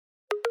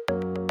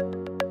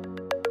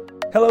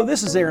Hello,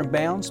 this is Aaron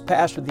Bounds,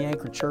 pastor of the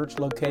Anchor Church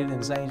located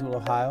in Zanesville,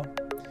 Ohio.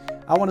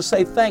 I want to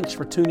say thanks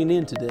for tuning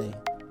in today.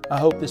 I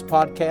hope this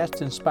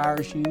podcast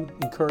inspires you,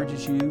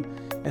 encourages you,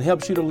 and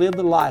helps you to live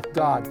the life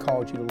God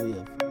called you to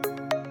live.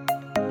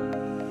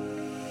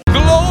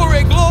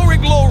 Glory, glory,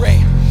 glory.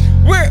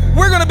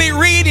 We're going to be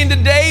reading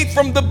today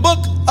from the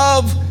book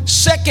of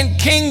 2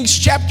 Kings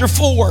chapter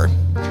 4.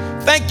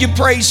 Thank you,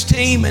 praise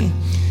team, and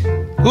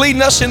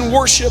leading us in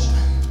worship.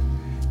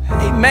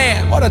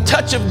 Amen. What a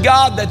touch of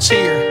God that's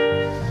here.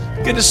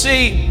 Good to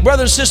see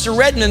Brother and Sister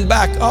Redmond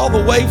back all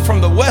the way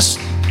from the West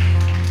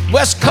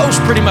Coast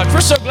pretty much.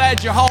 We're so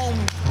glad you're home.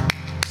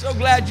 So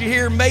glad you're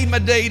here. Made my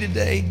day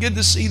today. Good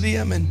to see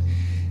them and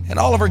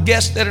all of our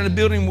guests that are in the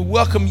building. We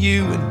welcome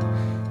you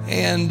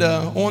and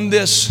on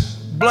this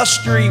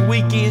blustery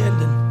weekend,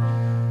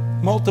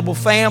 and multiple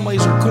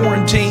families are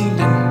quarantined,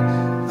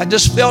 and I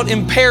just felt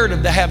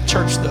imperative to have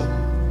church though.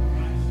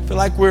 I feel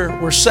like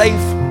we're safe,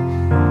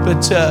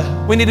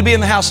 but we need to be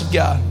in the house of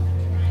God.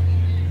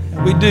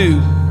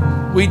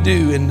 We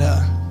do, and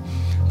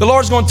the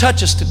Lord's going to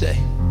touch us today.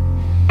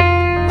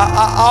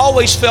 I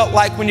always felt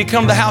like when you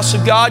come to the house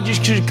of God, you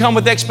should come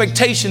with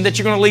expectation that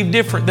you're going to leave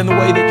different than the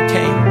way that you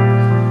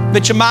came.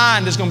 That your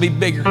mind is going to be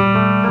bigger.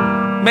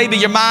 Maybe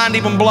your mind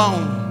even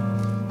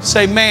blown.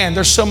 Say, man,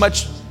 there's so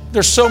much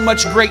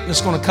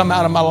greatness going to come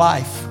out of my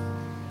life.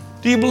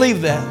 Do you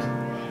believe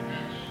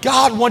that?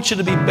 God wants you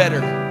to be better.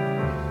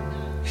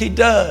 He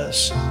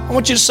does. I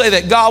want you to say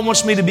that. God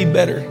wants me to be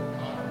better.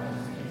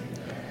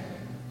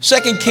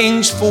 2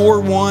 Kings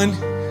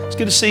 4:1. It's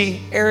good to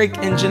see Eric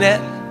and Jeanette.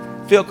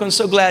 Philkin,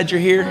 so glad you're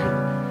here.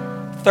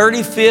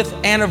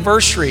 35th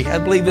anniversary, I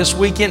believe this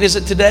weekend. Is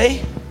it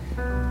today?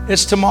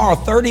 It's tomorrow.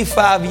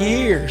 35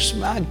 years.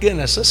 My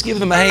goodness. Let's give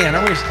them a hand.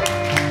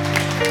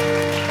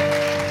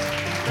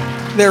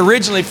 They're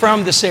originally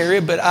from this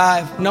area, but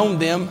I've known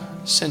them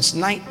since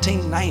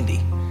 1990.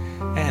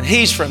 And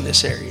he's from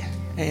this area.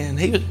 And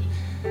he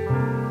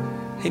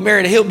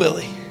married a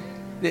hillbilly,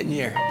 didn't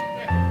you, Eric?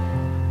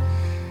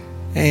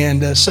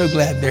 And so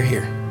glad they're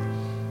here.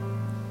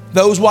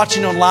 Those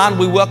watching online,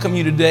 we welcome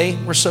you today.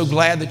 We're so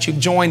glad that you've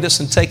joined us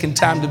and taken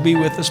time to be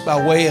with us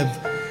by way of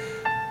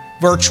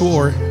virtual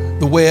or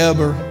the web.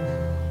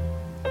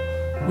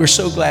 We're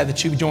so glad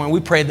that you've joined.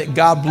 We pray that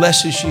God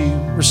blesses you.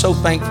 We're so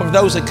thankful for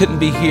those that couldn't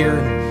be here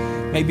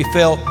and maybe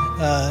felt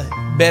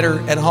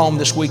better at home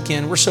this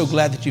weekend. We're so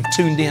glad that you've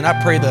tuned in.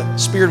 I pray the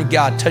Spirit of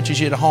God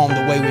touches you at home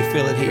the way we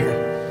feel it here.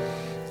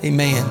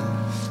 Amen.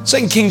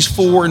 2 Kings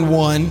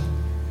 4:1.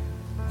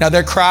 Now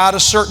there cried a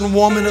certain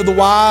woman of the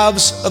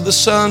wives of the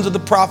sons of the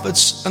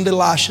prophets unto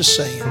Elisha,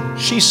 saying,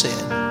 she said,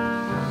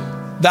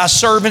 thy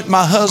servant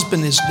my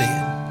husband is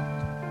dead.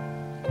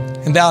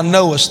 And thou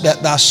knowest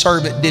that thy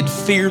servant did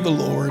fear the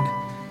Lord,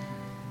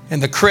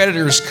 and the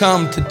creditors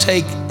come to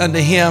take unto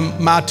him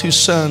my two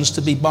sons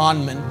to be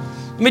bondmen.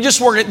 Let me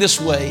just word it this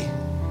way.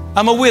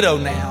 I'm a widow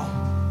now.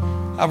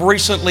 I've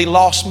recently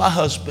lost my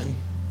husband.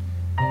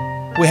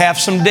 We have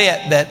some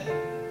debt that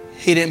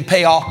he didn't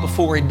pay off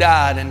before he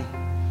died, and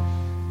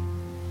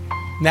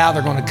now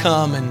they're going to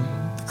come, and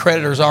the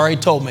creditors already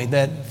told me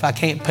that if I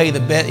can't pay the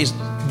debt, he's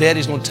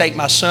going to take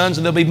my sons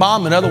and they'll be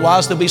bondmen.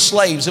 Otherwise, they'll be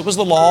slaves. It was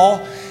the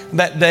law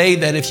that day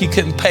that if you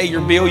couldn't pay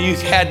your bill, you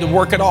had to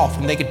work it off,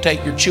 and they could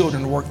take your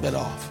children to work that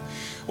off.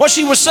 What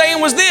she was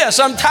saying was this: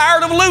 I'm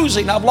tired of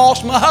losing. I've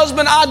lost my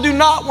husband. I do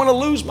not want to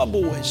lose my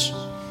boys.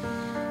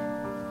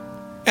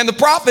 And the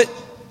prophet,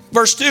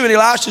 verse 2, and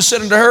Elisha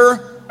said unto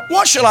her,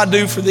 what shall I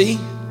do for thee?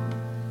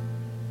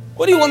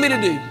 What do you want me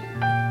to do?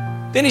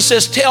 Then he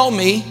says, tell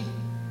me,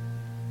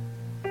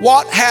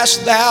 what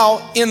hast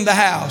thou in the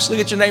house? Look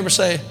at your neighbor,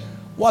 say,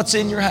 what's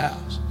in your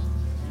house?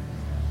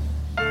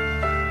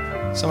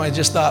 Somebody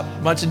just thought,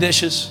 a bunch of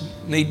dishes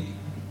need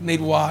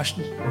washed,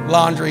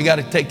 laundry, you got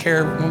to take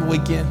care of on the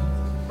weekend.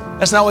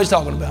 That's not what he's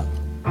talking about.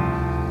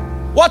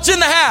 What's in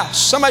the house?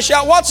 Somebody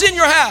shout, what's in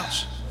your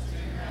house?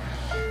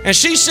 And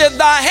she said,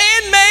 thy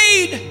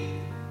handmaid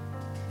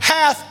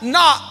hath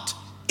not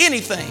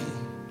anything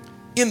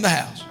in the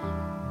house.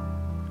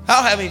 I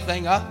don't have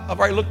anything. I've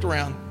already looked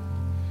around.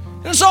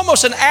 And it's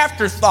almost an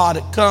afterthought.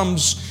 It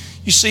comes,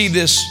 you see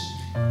this,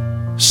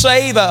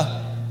 save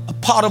a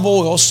pot of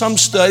oil. Some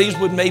studies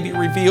would maybe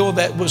reveal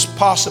that was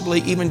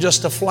possibly even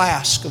just a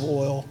flask of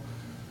oil.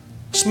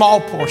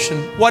 Small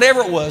portion,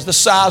 whatever it was, the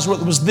size,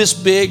 whether it was this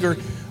big or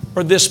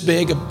this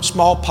big, a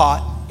small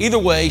pot. Either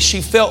way,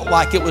 she felt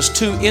like it was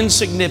too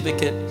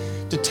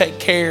insignificant to take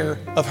care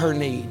of her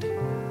need.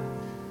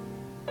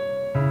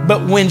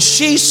 But when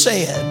she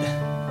said,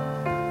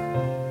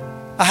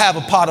 I have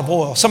a pot of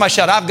oil. Somebody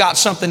shout, I've got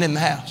something in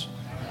the house.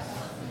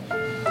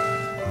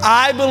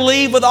 I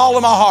believe with all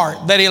of my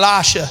heart that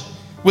Elisha,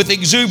 with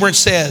exuberance,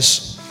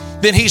 says,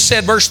 then he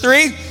said, verse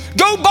 3,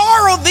 go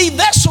borrow thee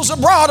vessels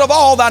abroad of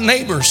all thy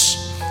neighbors,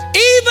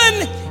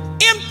 even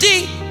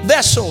empty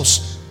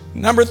vessels.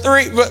 Number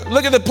 3,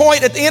 look at the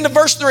point at the end of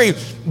verse 3,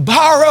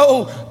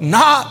 borrow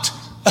not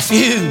a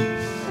few.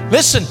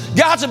 Listen,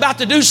 God's about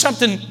to do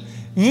something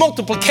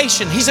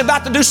multiplication. He's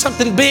about to do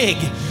something big.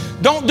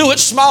 Don't do it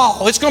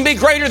small. It's going to be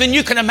greater than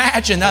you can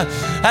imagine.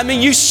 I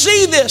mean, you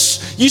see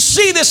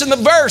this in the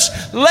verse.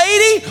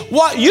 Lady,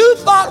 what you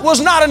thought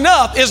was not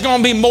enough is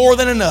going to be more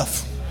than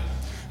enough.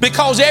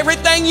 Because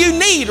everything you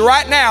need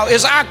right now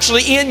is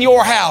actually in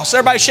your house.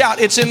 Everybody shout,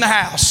 it's in the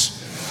house.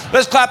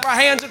 Let's clap our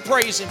hands and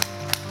praise Him.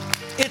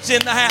 It's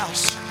in the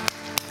house.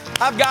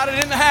 I've got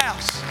it in the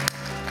house.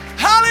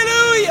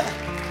 Hallelujah.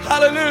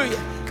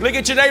 Hallelujah. Look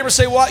at your neighbor and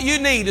say, what you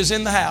need is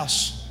in the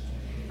house.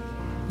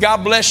 God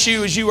bless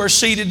you as you are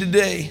seated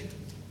today.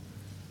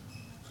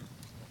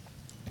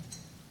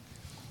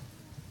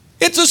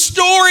 It's a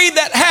story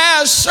that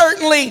has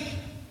certainly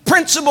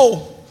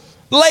principle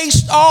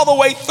laced all the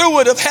way through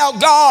it of how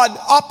God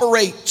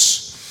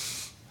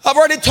operates. I've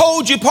already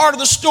told you part of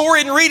the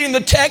story in reading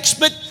the text,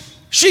 but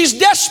she's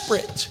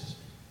desperate.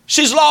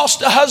 She's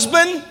lost a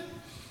husband.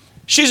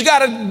 She's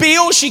got a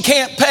bill she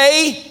can't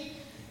pay.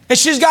 And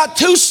she's got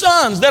 2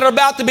 sons that are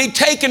about to be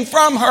taken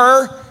from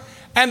her,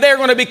 and they're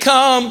going to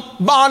become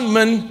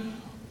bondmen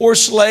or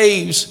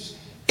slaves.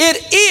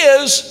 It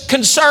is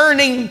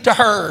concerning to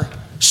her,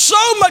 so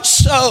much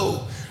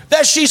so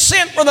that she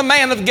sent for the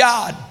man of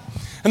God.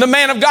 And the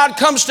man of God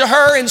comes to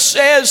her and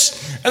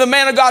says,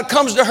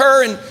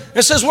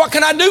 what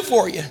can I do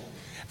for you?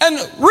 And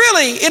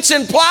really, it's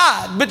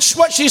implied, but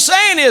what she's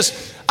saying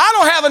is, I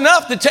don't have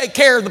enough to take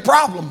care of the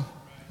problem.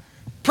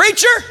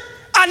 Preacher,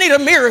 I need a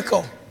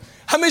miracle.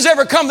 How many's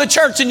ever come to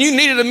church and you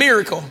needed a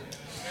miracle?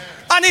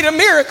 I need a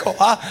miracle.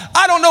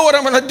 I don't know what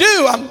I'm going to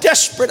do. I'm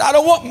desperate. I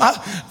don't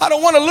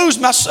want to lose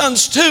my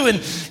sons too. And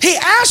he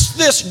asked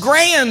this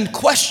grand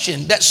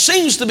question that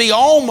seems to be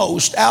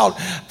almost out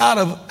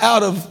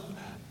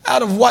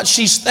of what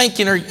she's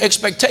thinking or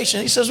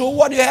expectation. He says, well,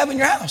 what do you have in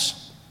your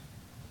house?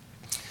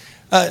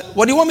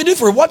 What do you want me to do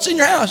for you? What's in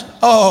your house?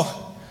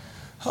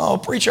 Oh,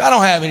 preacher, I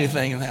don't have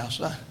anything in the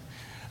house.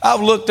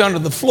 I've looked under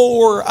the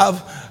floor.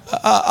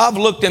 I've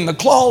looked in the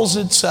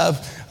closets.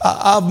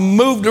 I've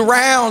moved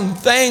around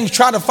things,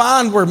 trying to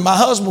find where my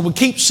husband would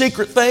keep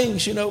secret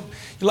things, you know.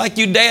 Like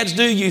you dads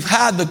do, you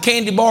hide the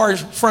candy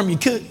bars from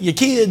your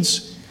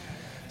kids.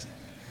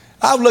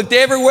 I've looked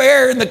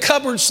everywhere in the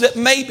cupboards that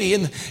maybe,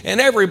 in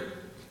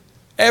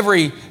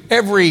every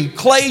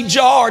clay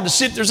jar to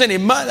see if there's any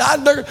money.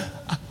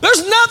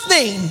 There's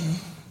nothing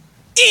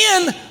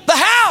in the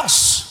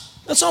house.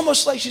 That's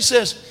almost like she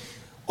says,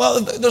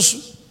 well,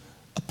 there's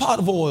a pot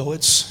of oil.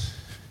 It's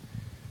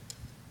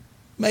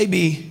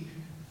maybe...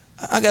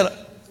 I got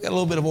a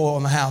little bit of oil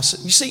in the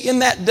house. You see, in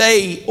that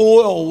day,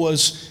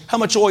 how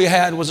much oil you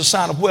had was a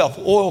sign of wealth.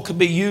 Oil could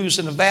be used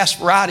in a vast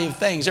variety of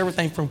things,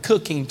 everything from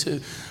cooking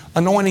to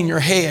anointing your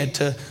head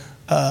to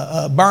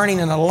burning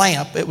in a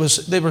lamp.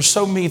 There were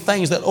so many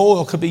things that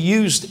oil could be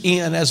used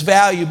in as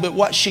value. But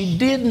what she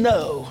did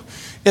know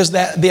is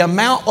that the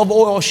amount of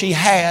oil she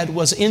had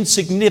was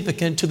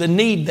insignificant to the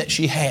need that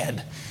she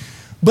had.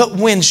 But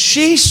when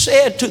she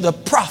said to the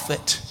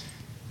prophet,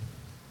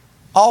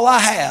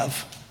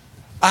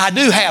 I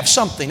do have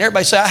something.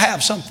 Everybody say, I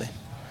have something.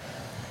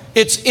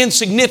 It's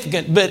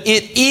insignificant, but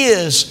it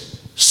is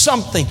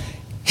something.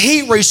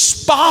 He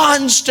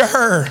responds to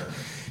her.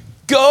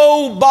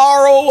 Go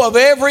borrow of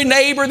every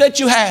neighbor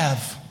that you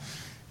have.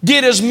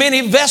 Get as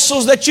many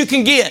vessels that you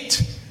can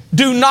get.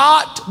 Do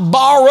not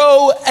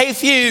borrow a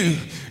few.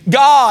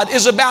 God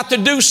is about to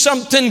do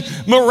something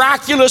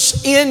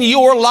miraculous in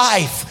your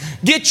life.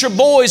 Get your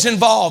boys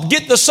involved.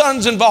 Get the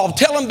sons involved.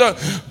 Tell them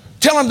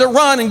to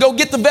run and go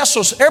get the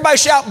vessels. Everybody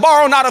shout,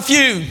 borrow not a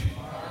few.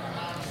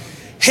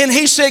 And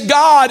he said,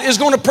 God is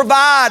going to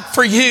provide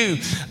for you.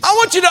 I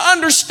want you to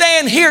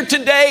understand here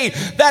today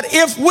that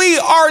if we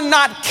are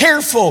not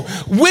careful,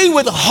 we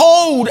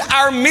withhold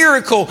our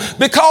miracle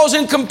because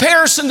in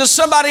comparison to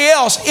somebody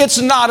else, it's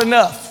not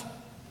enough.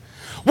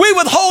 We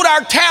withhold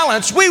our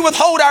talents. We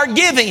withhold our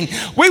giving.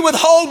 We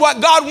withhold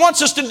what God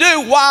wants us to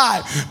do.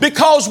 Why?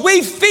 Because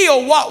we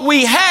feel what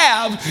we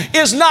have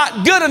is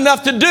not good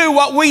enough to do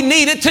what we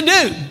need it to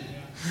do.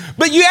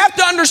 But you have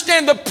to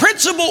understand the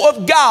principle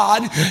of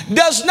God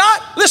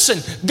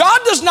God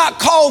does not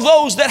call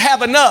those that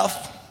have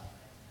enough.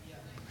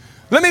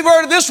 Let me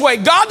word it this way.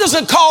 God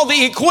doesn't call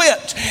the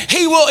equipped.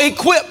 He will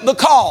equip the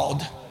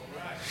called.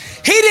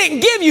 He didn't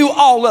give you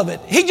all of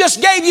it. He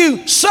just gave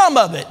you some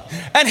of it.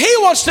 And He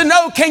wants to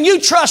know, can you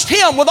trust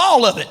Him with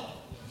all of it?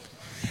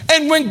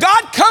 And when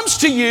God comes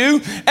to you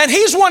and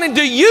He's wanting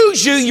to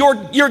use you,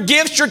 your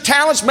gifts, your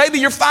talents, maybe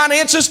your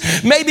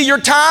finances, maybe your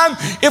time,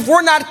 if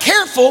we're not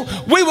careful,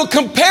 we will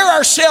compare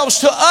ourselves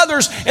to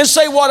others and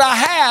say what I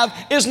have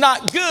is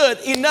not good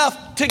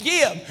enough to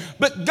give.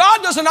 But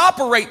God doesn't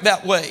operate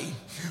that way.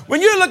 When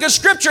you look at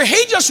Scripture,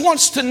 He just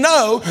wants to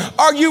know,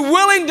 are you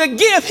willing to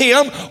give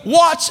Him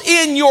what's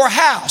in your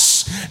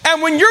house? And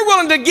when you're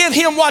willing to give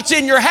Him what's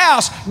in your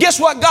house,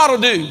 guess what God will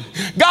do?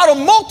 God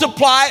will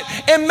multiply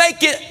it and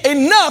make it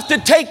enough to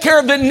take care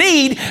of the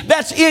need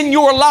that's in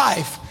your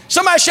life.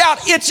 Somebody shout,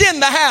 it's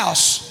in the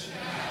house.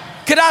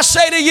 Could I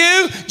say to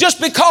you, just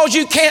because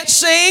you can't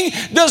sing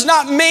does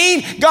not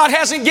mean God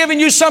hasn't given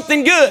you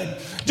something good.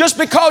 Just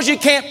because you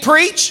can't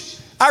preach.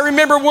 I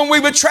remember when we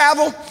would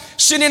travel,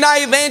 Cindy and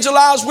I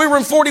evangelized. We were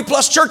in 40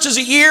 plus churches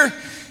a year.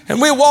 And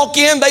we walk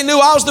in, they knew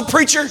I was the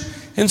preacher.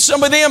 And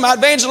some of them I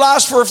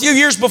evangelized for a few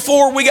years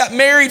before we got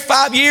married,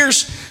 5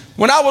 years.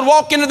 When I would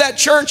walk into that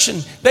church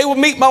and they would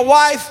meet my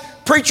wife,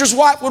 preacher's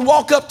wife would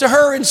walk up to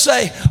her and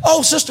say,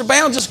 "Oh, Sister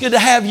Bounds, it's good to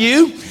have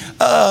you.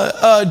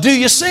 Do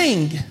you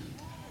sing?"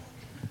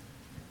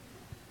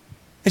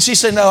 And she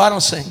said, "No, I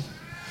don't sing."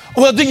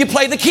 "Well, do you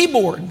play the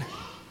keyboard?"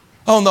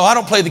 "Oh, no, I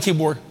don't play the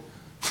keyboard."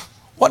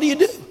 "What do you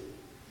do?"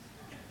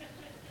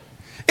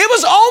 It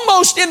was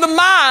almost in the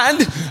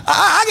mind,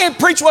 I can't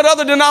preach what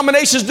other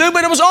denominations do,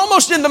 but it was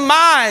almost in the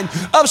mind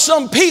of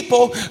some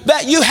people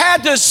that you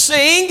had to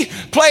sing,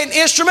 play an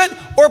instrument,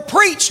 or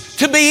preach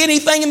to be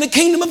anything in the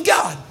kingdom of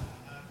God.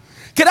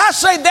 Can I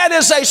say that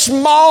is a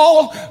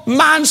small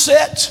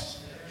mindset?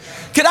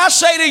 Can I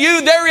say to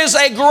you, there is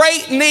a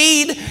great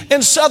need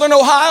in Southern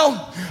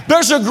Ohio?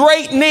 There's a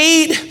great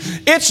need.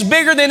 It's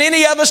bigger than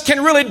any of us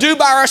can really do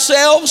by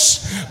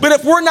ourselves. But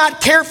if we're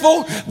not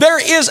careful, there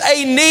is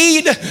a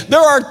need. There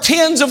are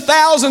tens of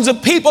thousands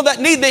of people that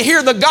need to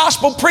hear the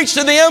gospel preached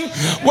to them,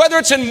 whether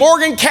it's in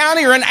Morgan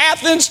County or in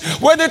Athens,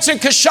 whether it's in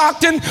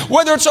Coshocton,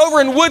 whether it's over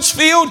in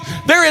Woodsfield.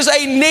 There is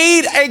a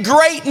need, a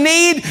great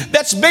need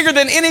that's bigger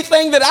than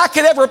anything that I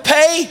could ever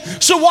pay.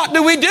 So what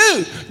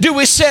do? Do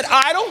we sit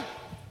idle?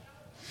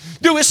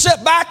 Do we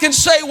sit back and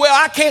say, "Well,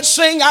 I can't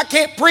sing, I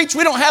can't preach,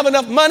 we don't have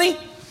enough money"?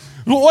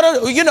 How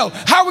are we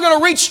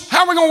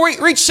going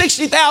to reach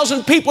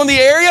 60,000 people in the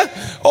area?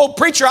 "Oh,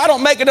 preacher, I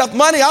don't make enough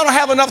money. I don't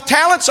have enough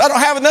talents. I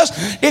don't have enough."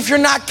 If you're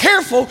not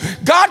careful,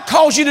 God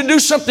calls you to do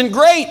something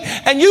great.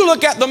 And you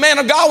look at the man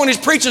of God when he's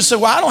preaching and say,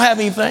 "Well, I don't have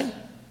anything.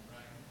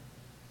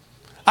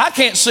 I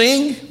can't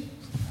sing.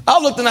 I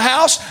looked in the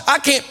house. I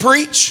can't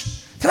preach.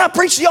 Can I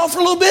preach to y'all for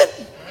a little bit?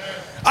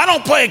 I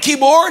don't play a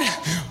keyboard."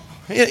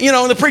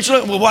 And the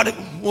preacher, "Well,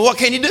 what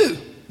can you do?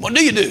 What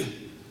do you do?"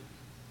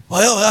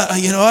 "Well,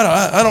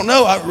 I don't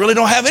know. I really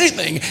don't have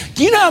anything."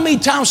 Do you know how many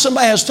times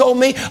somebody has told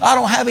me I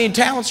don't have any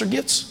talents or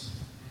gifts?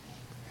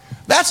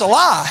 That's a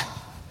lie.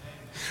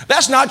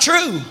 That's not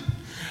true.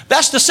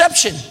 That's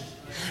deception.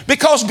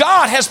 Because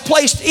God has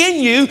placed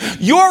in you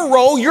your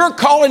role, your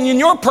calling, and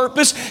your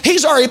purpose.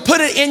 He's already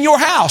put it in your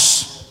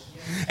house.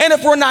 And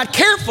if we're not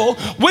careful,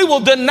 we will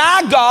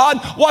deny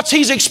God what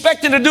He's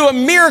expecting to do a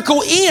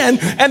miracle in,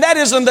 and that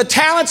is in the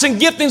talents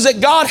and giftings that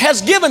God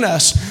has given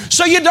us.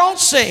 So you don't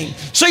sing.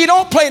 So you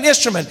don't play an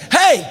instrument.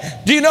 Hey,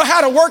 do you know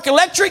how to work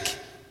electric?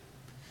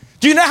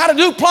 Do you know how to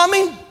do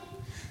plumbing?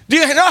 Do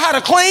you know how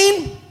to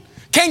clean?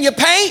 Can you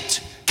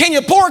paint? Can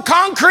you pour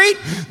concrete?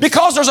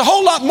 Because there's a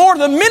whole lot more to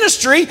the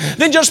ministry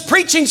than just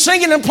preaching,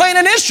 singing, and playing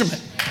an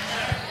instrument.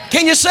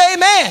 Can you say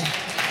amen?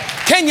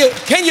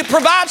 Can you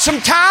provide some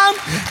time?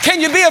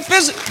 Can you be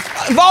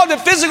involved in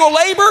physical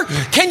labor?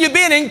 Can you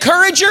be an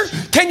encourager?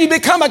 Can you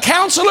become a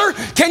counselor?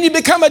 Can you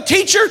become a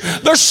teacher?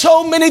 There's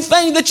so many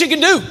things that you can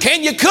do.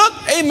 Can you cook?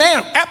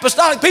 Amen.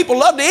 Apostolic people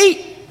love to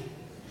eat.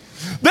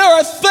 There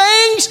are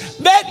things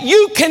that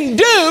you can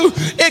do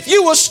if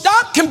you will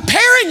stop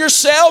comparing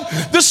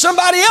yourself to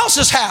somebody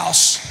else's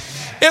house.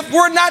 If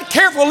we're not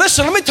careful,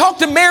 listen, let me talk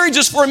to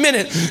marriages for a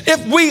minute.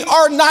 If we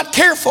are not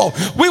careful,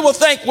 we will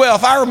think, well,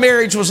 if our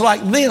marriage was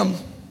like them,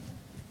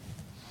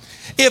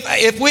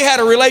 if we had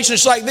a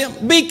relationship like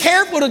them, be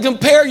careful to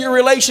compare your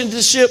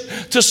relationship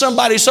to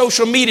somebody's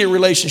social media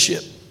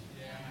relationship.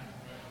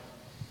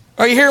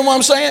 Are you hearing what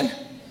I'm saying?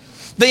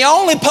 They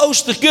only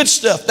post the good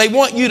stuff they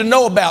want you to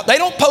know about. They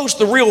don't post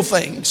the real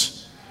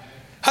things.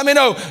 How many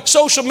know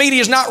social media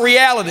is not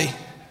reality?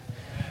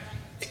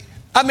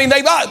 I mean,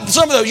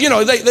 some of those,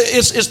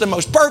 it's the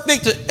most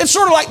perfect. It's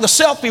sort of like the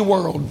selfie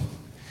world.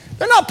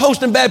 They're not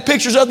posting bad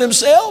pictures of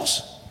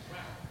themselves.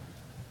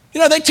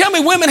 They tell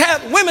me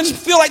women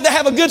feel like they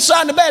have a good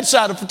side and a bad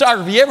side of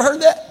photography. You ever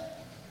heard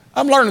that?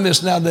 I'm learning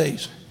this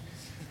nowadays.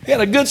 They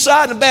got a good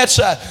side and a bad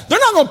side. They're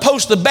not going to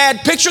post the bad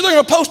picture. They're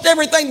going to post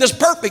everything that's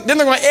perfect. Then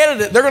they're going to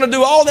edit it. They're going to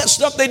do all that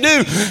stuff they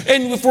do.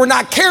 And if we're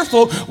not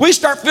careful, we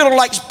start feeling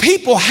like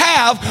people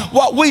have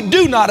what we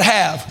do not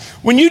have.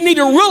 When you need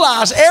to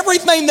realize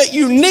everything that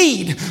you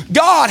need,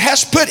 God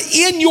has put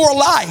in your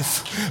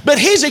life. But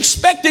He's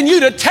expecting you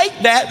to take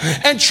that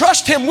and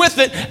trust Him with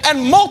it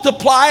and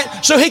multiply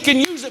it so He can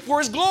use it for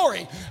His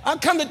glory.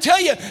 I've come to tell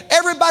you,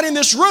 everybody in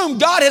this room,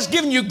 God has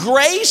given you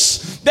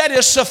grace that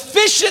is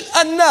sufficient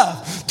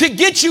enough to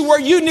get you where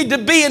you need to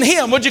be in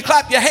Him. Would you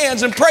clap your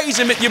hands and praise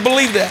Him if you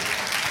believe that?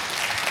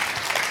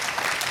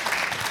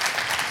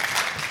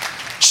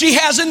 She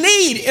has a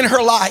need in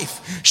her life.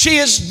 She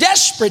is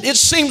desperate. It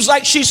seems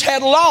like she's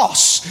had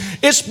loss.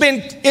 It's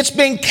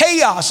been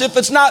chaos. If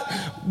it's not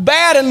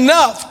bad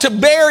enough to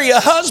bury a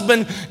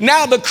husband,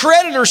 now the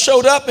creditor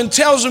showed up and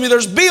tells me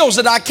there's bills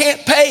that I can't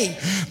pay.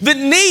 The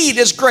need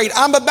is great.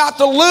 I'm about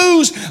to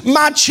lose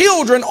my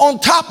children on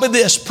top of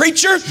this.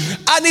 Preacher,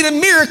 I need a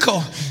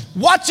miracle.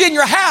 What's in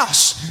your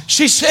house?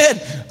 She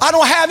said, I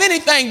don't have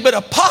anything but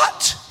a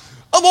pot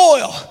of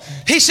oil.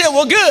 He said,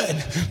 well,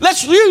 good.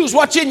 Let's use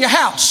what's in your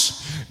house.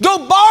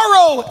 Go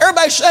borrow.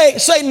 Everybody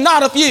say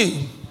not a few.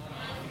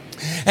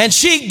 And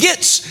she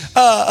gets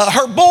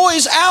her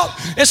boys out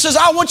and says,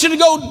 I want you to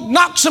go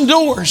knock some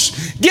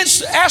doors.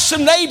 Ask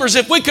some neighbors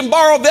if we can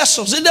borrow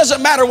vessels. It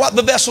doesn't matter what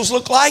the vessels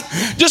look like.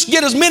 Just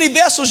get as many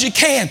vessels you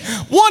can.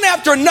 One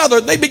after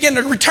another, they begin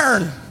to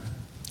return.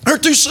 Her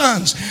 2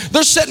 sons,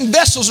 they're setting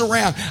vessels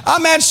around. I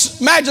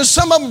imagine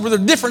some of them were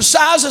different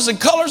sizes and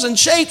colors and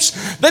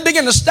shapes. They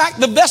begin to stack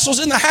the vessels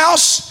in the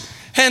house.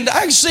 And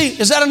I can see,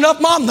 is that enough,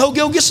 Mom? No,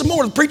 go get some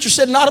more. The preacher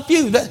said, not a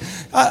few.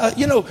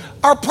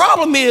 Our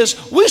problem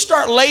is we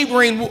start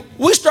labeling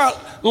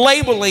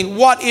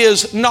what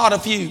is not a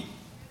few.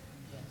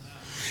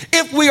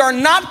 If we are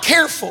not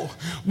careful,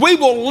 we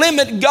will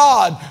limit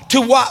God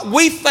to what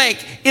we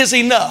think is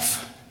enough.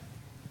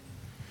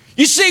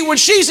 You see, when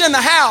she's in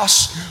the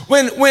house,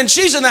 when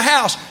she's in the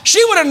house,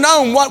 she would have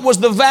known what was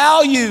the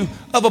value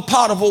of a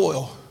pot of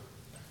oil.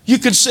 You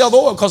could sell the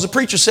oil because the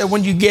preacher said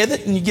when you get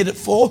it and you get it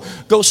full,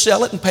 go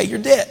sell it and pay your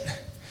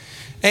debt.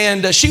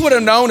 And she would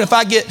have known if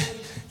I get,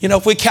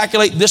 if we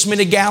calculate this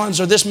many gallons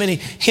or this many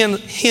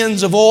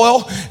hens of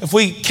oil, if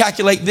we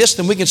calculate this,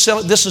 then we can sell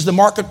it. This is the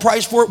market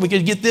price for it. We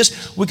could get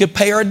this. We could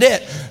pay our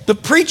debt. The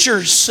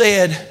preacher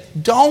said,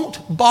 don't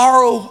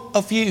borrow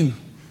a few.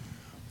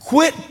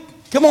 Quit.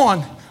 Come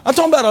on. I'm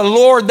talking about a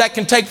Lord that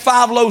can take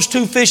 5 loaves,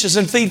 2 fishes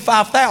and feed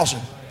 5,000.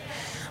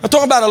 I'm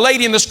talking about a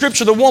lady in the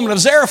scripture, the woman of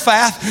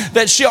Zarephath,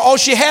 that all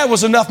she had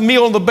was enough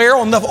meal in the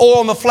barrel, enough oil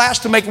in the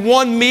flask to make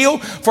one meal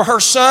for her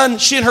son,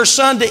 she and her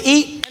son to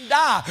eat and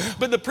die.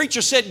 But the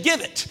preacher said,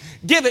 give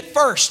it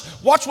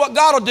first. Watch what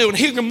God will do and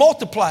He can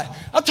multiply.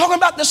 I'm talking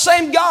about the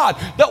same God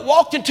that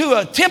walked into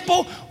a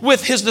temple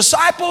with His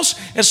disciples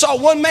and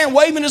saw one man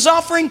waving his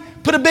offering,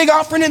 put a big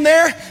offering in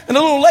there, and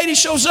a little lady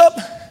shows up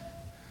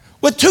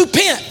with 2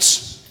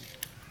 pence.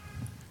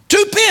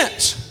 2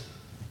 pence.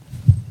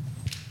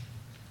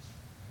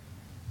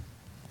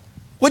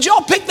 Would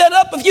y'all pick that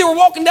up if you were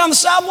walking down the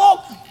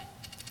sidewalk?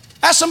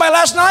 Asked somebody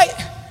last night.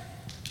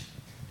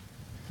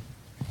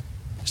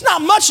 It's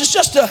not much. It's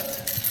just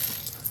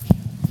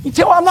you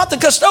tell I'm not the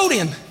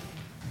custodian.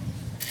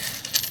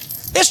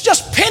 It's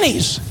just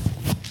pennies.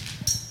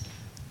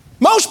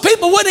 Most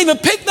people wouldn't even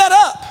pick that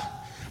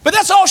up. But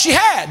that's all she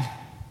had.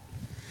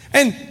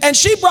 And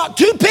she brought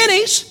 2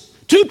 pennies,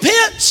 2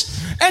 pence,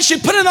 and she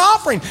put in an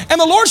offering.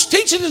 And the Lord's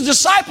teaching His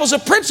disciples a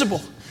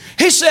principle.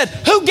 He said,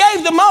 who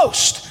gave the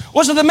most?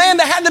 Was it the man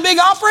that had the big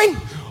offering?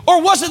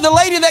 Or was it the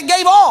lady that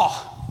gave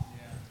all?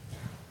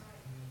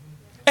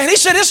 And He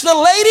said, it's the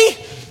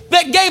lady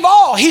that gave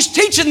all. He's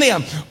teaching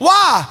them.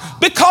 Why?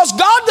 Because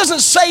God doesn't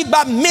save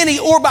by many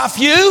or by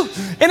few.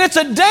 And it's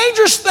a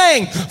dangerous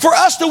thing for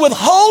us to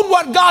withhold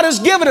what God has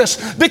given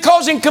us,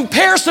 because in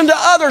comparison to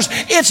others,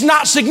 it's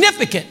not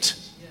significant.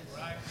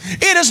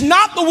 It is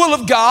not the will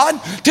of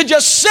God to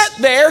just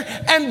sit there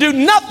and do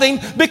nothing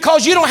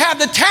because you don't have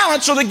the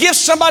talents or the gifts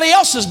somebody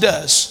else's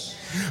does.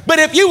 But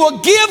if you will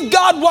give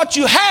God what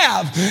you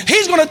have,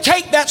 He's going to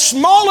take that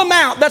small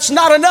amount that's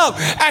not enough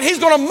and He's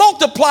going to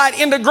multiply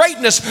it into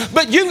greatness.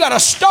 But you've got to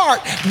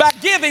start by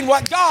giving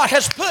what God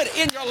has put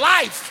in your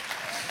life.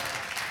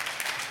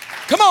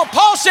 Come on,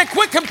 Paul said,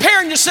 quit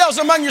comparing yourselves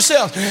among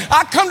yourselves.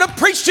 I come to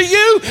preach to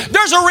you,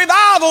 there's a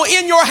revival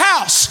in your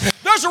house.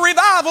 There's a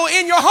revival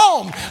in your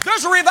home.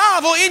 There's a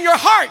revival in your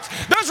heart.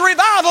 There's a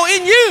revival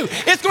in you.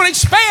 It's going to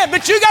expand,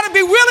 but you got to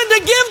be willing to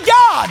give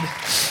God,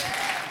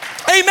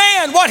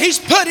 amen, what He's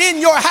put in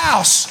your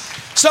house.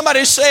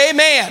 Somebody say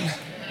amen.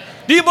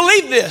 Do you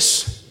believe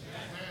this?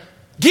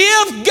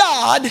 Give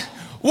God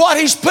what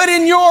He's put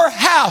in your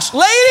house.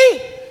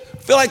 Lady, I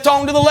feel like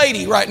talking to the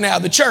lady right now,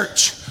 the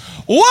church.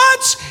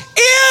 What's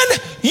in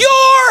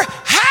your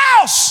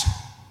house?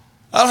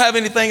 I don't have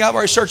anything. I've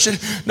already searched it.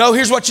 No,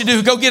 here's what you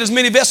do. Go get as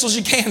many vessels as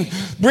you can.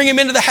 Bring them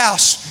into the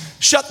house.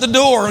 Shut the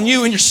door on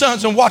you and your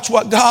sons and watch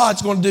what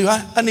God's going to do.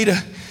 I need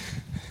a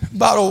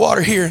bottle of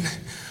water here. And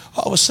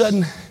all of a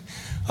sudden,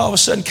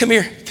 come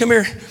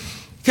here,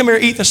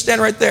 Ethan, stand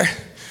right there.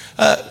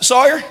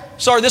 Sawyer,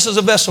 this is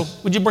a vessel.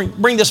 Would you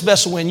bring this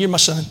vessel in? You're my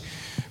son.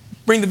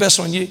 Bring the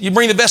vessel in. You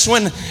bring the vessel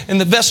in,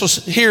 and the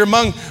vessel's here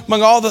among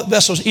all the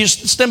vessels. You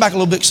just stand back a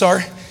little bit,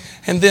 sorry.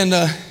 And then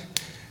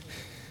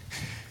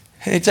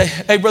he'd say,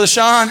 hey, Brother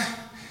Sean,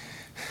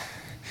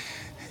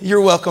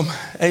 you're welcome.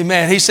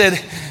 Amen. He said,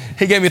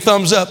 he gave me a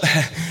thumbs up.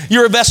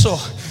 You're a vessel.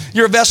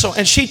 You're a vessel.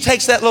 And she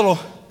takes that little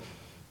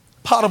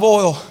pot of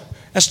oil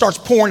and starts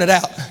pouring it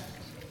out.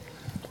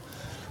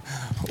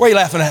 Where are you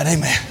laughing at?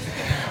 Amen.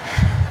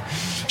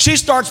 She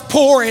starts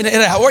pouring it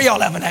out. Where are y'all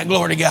laughing at?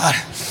 Glory to God.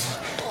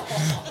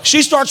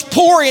 She starts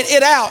pouring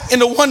it out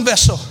into one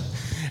vessel.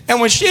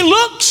 And when she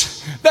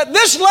looks that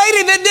this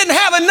lady that didn't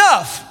have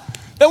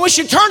enough, that when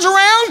she turns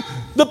around,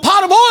 the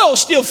pot of oil is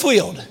still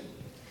filled.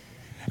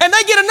 And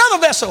they get another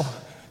vessel.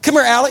 Come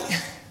here, Alec.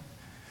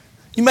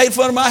 You made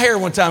fun of my hair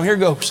one time. Here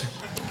goes.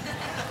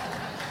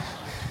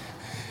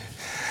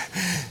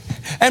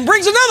 And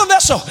brings another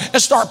vessel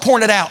and start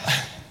pouring it out.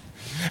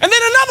 And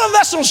then another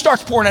vessel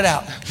starts pouring it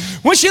out.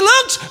 When she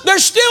looks,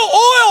 there's still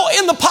oil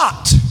in the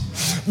pot.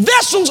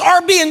 Vessels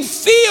are being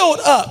filled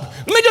up.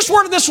 Let me just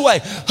word it this way.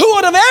 Who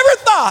would have ever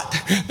thought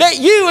that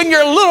you and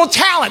your little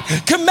talent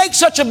could make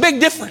such a big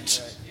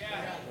difference?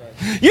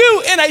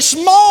 You in a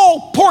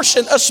small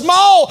portion, a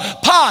small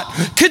pot,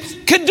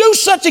 could do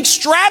such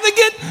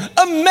extravagant,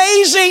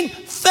 amazing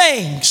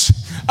things.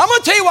 I'm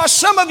going to tell you why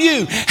some of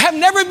you have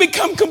never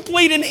become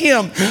complete in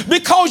Him,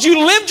 because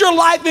you lived your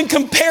life in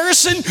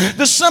comparison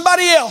to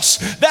somebody else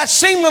that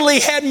seemingly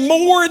had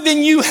more than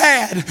you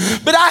had.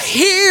 But I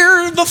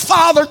hear the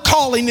Father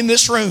calling in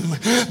this room.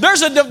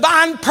 There's a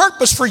divine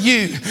purpose for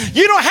you.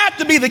 You don't have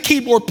to be the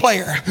keyboard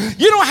player.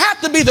 You don't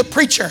have to be the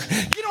preacher.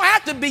 You don't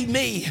have to be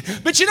me.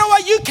 But you know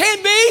what you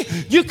can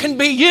be? You can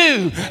be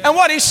you. And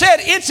what He said,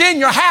 it's in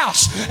your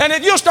house. And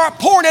if you'll start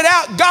pouring it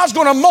out, God's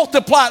going to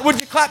multiply it. Would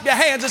you clap your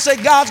hands and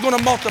say, God's going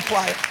to multiply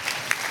it?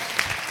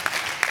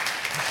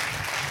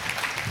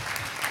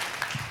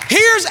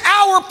 Here's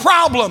our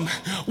problem.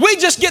 We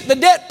just get the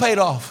debt paid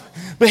off.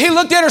 But He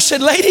looked at her and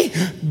said, lady,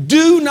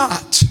 do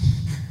not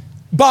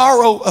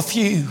borrow a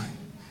few.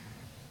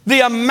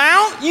 The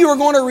amount you are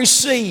going to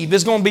receive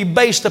is going to be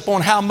based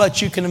upon how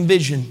much you can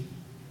envision.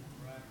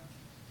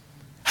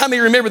 How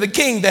many remember the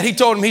king that he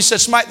told him, he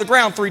said, smite the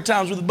ground 3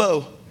 times with a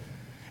bow.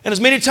 And as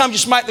many times you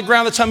smite the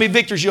ground, that's how many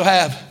victories you'll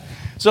have.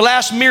 It's the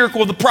last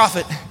miracle of the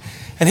prophet.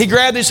 And he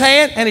grabbed his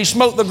hand and he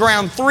smote the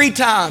ground 3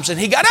 times and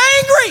he got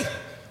angry.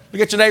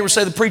 Look at your neighbor and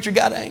say, the preacher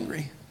got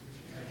angry.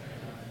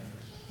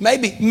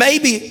 Maybe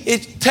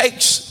it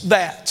takes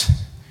that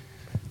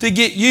to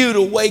get you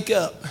to wake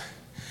up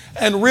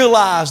and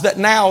realize that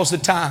now is the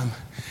time.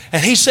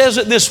 And he says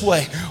it this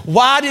way,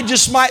 why did you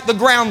smite the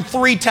ground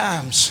 3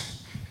 times?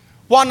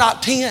 Why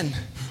not 10?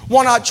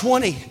 Why not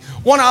 20?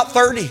 Why not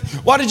 30?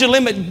 Why did you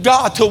limit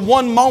God to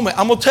one moment?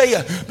 I'm going to tell you,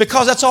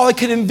 because that's all he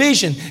could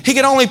envision. He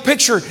could only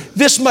picture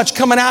this much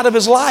coming out of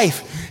his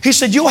life. He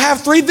said, you'll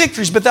have 3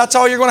 victories, but that's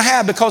all you're going to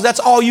have because that's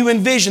all you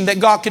envisioned that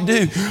God could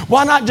do.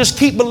 Why not just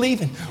keep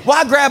believing?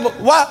 Why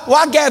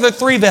gather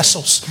 3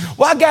 vessels?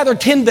 Why gather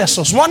 10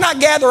 vessels? Why not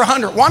gather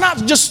 100? Why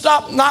not just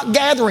stop not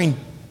gathering?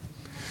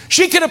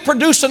 She could have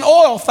produced an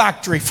oil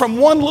factory from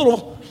one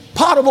little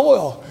pot of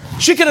oil.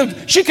 She could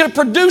have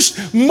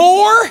produced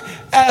more,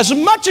 as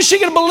much as she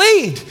could have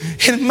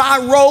believed. And my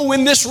role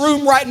in this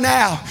room right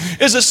now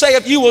is to say,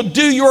 if you will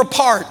do your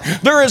part,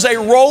 there is a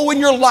role in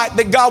your life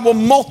that God will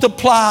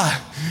multiply.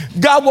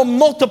 God will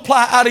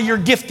multiply out of your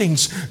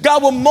giftings.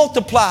 God will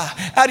multiply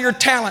out of your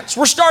talents.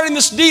 We're starting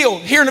this deal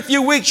here in a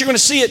few weeks. You're going to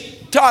see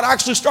it. Todd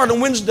actually started on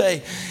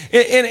Wednesday.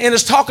 And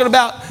it's talking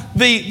about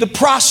the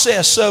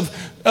process of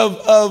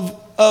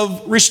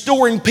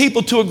restoring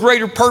people to a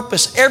greater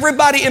purpose.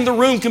 Everybody in the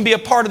room can be a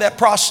part of that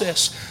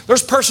process.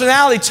 There's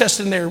personality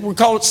testing there. We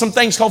call it some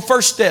things called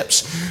first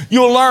steps.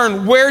 You'll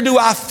learn, where do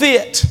I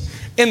fit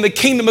in the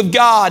kingdom of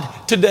God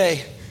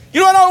today? You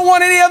know what I don't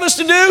want any of us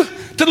to do?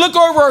 To look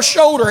over our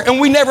shoulder and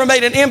we never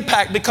made an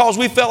impact because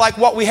we felt like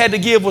what we had to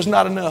give was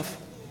not enough.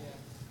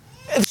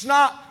 It's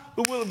not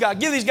the will of God.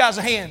 Give these guys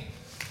a hand.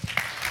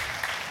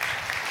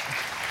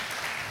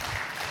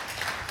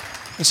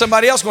 And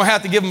somebody else is going to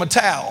have to give them a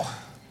towel.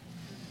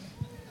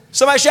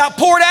 Somebody shout,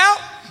 pour it out,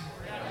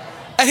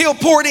 and he'll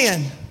pour it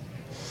in.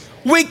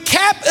 We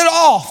cap it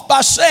off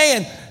by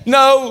saying,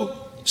 no,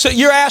 so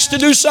you're asked to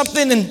do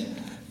something and,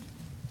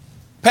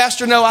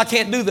 Pastor, no, I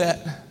can't do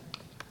that.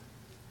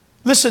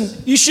 Listen,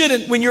 you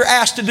shouldn't, when you're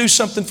asked to do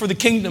something for the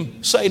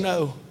kingdom, say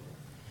no.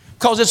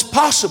 Because it's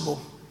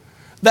possible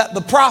that the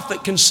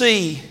prophet can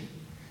see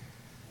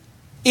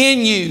in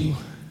you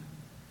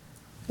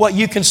what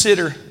you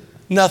consider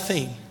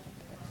nothing.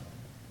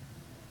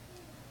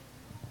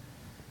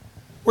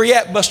 Where you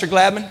at, Buster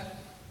Gladman?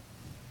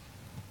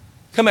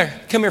 Come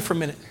here for a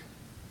minute.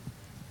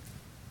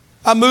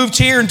 I moved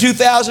here in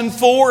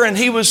 2004 and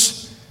he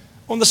was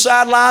on the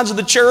sidelines of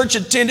the church,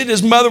 attended.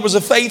 His mother was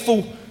a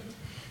faithful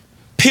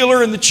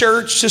pillar in the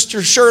church,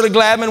 Sister Shirley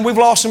Gladman. We've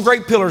lost some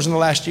great pillars in the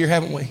last year,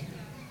 haven't we?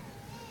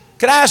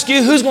 Can I ask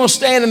you, who's going to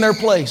stand in their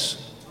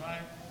place?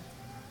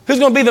 Who's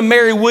going to be the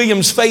Mary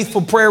Williams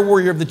faithful prayer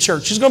warrior of the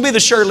church? Who's going to be the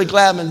Shirley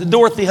Gladman, the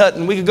Dorothy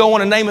Hutton? We could go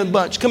on and name a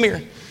bunch. Come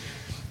here.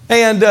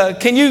 And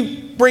can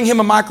you bring him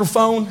a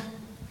microphone?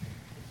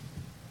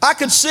 I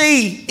could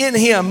see in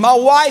him, my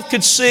wife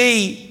could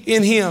see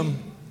in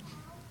him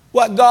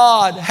what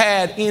God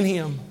had in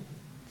him.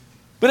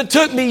 But it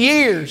took me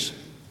years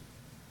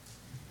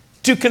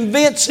to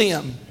convince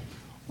him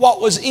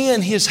what was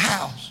in his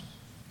house.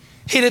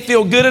 He didn't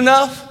feel good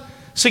enough,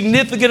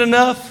 significant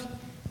enough,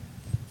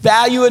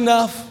 value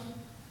enough,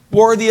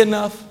 worthy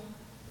enough,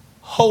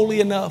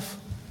 holy enough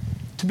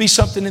to be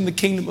something in the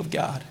kingdom of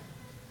God.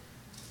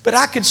 But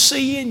I could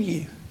see in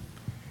you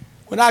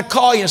when I'd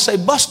call you and say,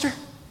 Buster,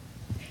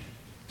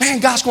 man,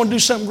 God's going to do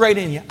something great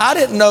in you. I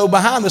didn't know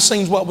behind the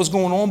scenes what was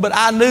going on, but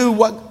I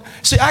knew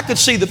I could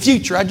see the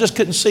future. I just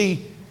couldn't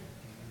see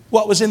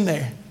what was in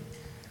there.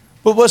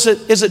 But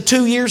is it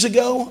 2 years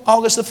ago,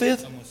 August the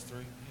 5th? Almost 3.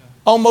 Yeah.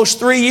 Almost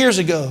 3 years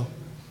ago.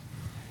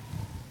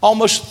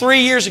 Almost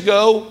 3 years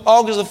ago,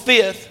 August the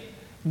 5th,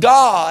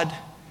 God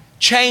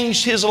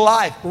changed his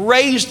life,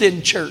 raised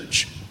in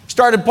church.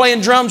 Started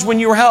playing drums when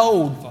you were how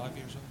old? 5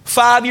 years old.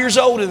 5 years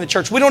old in the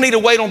church. We don't need to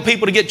wait on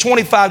people to get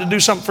 25 to do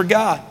something for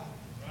God.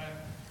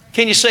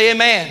 Can you say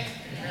amen?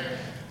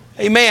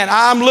 Amen.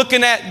 I'm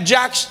looking at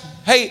Jack's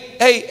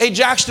Hey,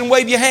 Jackson,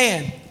 wave your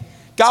hand.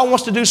 God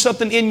wants to do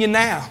something in you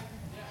now.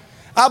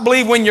 I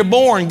believe when you're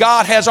born,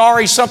 God has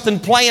already something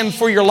planned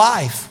for your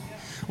life.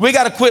 We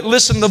got to quit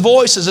listening to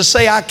voices that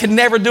say, I can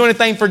never do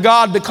anything for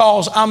God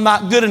because I'm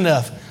not good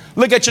enough.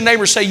 Look at your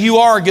neighbor and say, you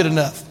are good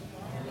enough.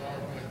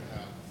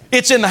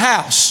 It's in the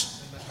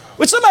house.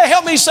 Would somebody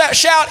help me shout,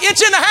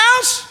 it's in the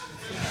house?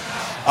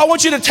 I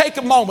want you to take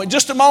a moment,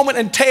 just a moment,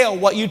 and tell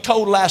what you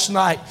told last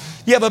night.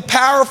 You have a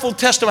powerful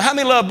testimony. How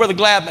many love Brother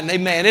Gladman?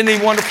 Amen. Isn't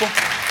he wonderful?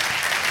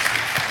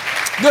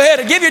 Go ahead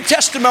and give your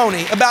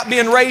testimony about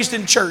being raised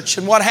in church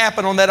and what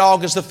happened on that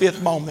August the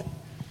 5th moment.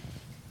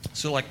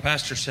 So like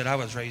Pastor said, I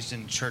was raised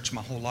in church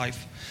my whole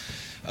life.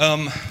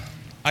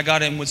 I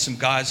got in with some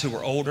guys who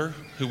were older,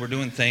 who were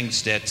doing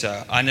things that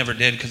I never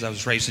did because I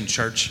was raised in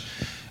church.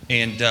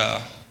 And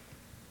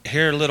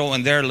here a little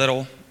and there a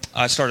little,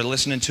 I started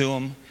listening to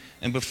them.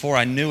 And before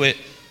I knew it,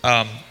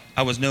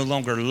 I was no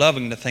longer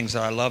loving the things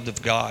that I loved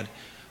of God.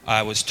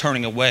 I was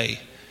turning away.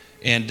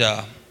 And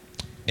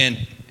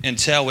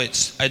until it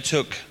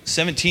took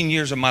 17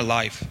 years of my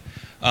life,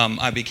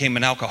 I became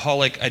an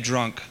alcoholic. I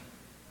drunk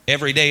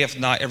every day, if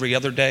not every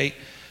other day.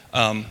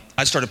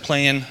 I started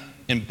playing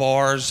in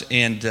bars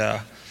and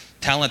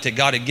talent that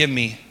God had given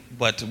me.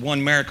 But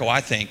one miracle, I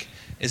think,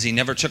 is He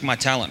never took my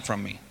talent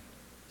from me.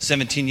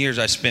 17 years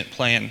I spent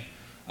playing,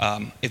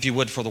 if you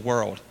would, for the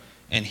world.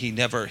 And He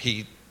never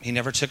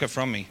took it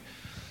from me.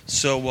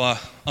 So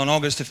on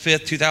August the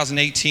 5th,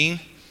 2018,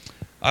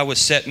 I was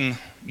sitting,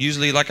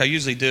 usually like I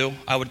usually do,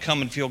 I would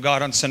come and feel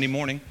God on Sunday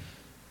morning.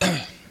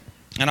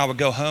 And I would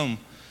go home,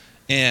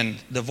 and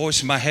the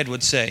voice in my head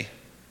would say,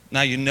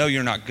 now you know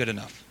you're not good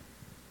enough.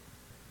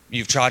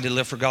 You've tried to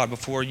live for God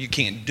before, you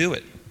can't do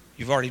it.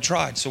 You've already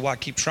tried, so why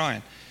keep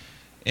trying?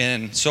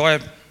 And so I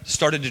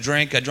started to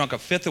drink. I drank a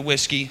fifth of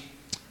whiskey,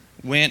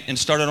 went and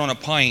started on a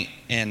pint,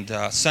 and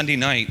Sunday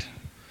night,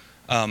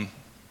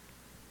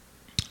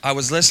 I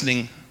was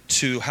listening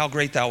to How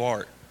Great Thou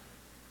Art.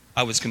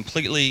 I was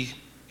completely,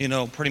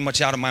 pretty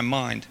much out of my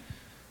mind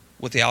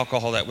with the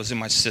alcohol that was in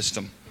my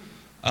system.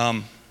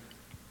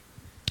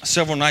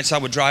 Several nights I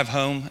would drive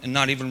home and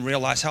not even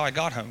realize how I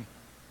got home.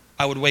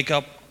 I would wake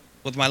up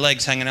with my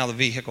legs hanging out of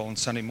the vehicle on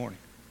Sunday morning.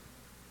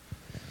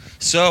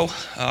 So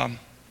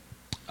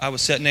I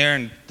was sitting there,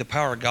 and the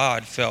power of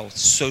God felt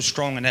so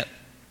strong in that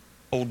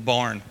old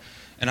barn.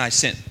 And I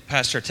sent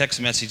Pastor a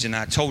text message, and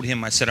I told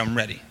him, I said, I'm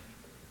ready.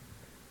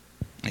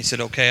 He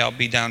said, okay, I'll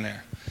be down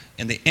there.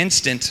 And the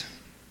instant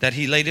that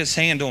he laid his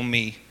hand on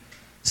me,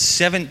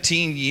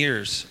 17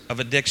 years of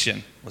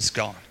addiction was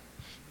gone.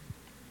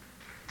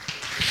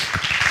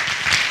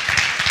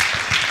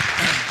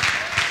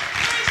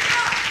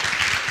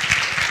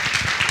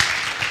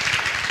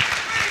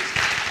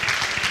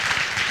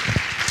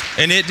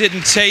 And it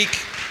didn't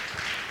take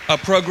a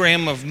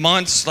program of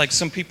months like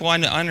some people I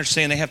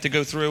understand they have to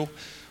go through,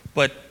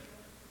 but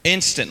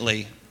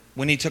instantly,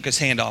 when he took his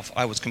hand off,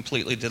 I was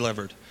completely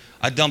delivered.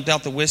 I dumped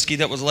out the whiskey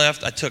that was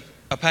left. I took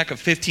a pack of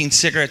 15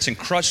 cigarettes and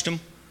crushed them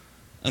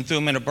and threw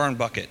them in a burn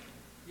bucket.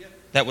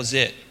 That was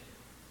it.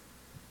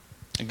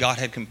 And God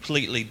had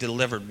completely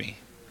delivered me.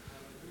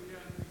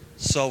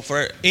 So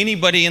for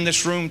anybody in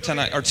this room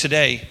tonight or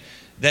today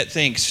that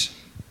thinks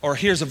or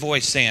hears a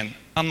voice saying,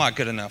 I'm not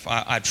good enough,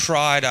 I've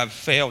tried, I've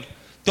failed,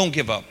 don't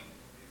give up.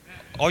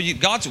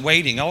 God's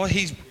waiting. All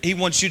he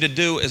wants you to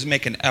do is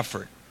make an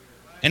effort.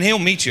 And He'll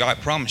meet you, I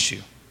promise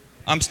you.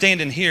 I'm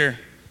standing here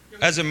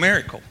as a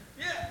miracle.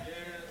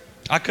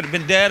 I could have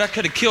been dead. I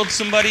could have killed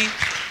somebody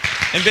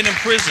and been in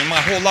prison my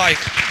whole life.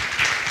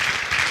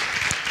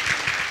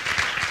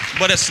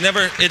 But it's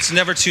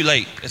never too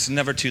late. It's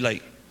never too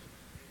late.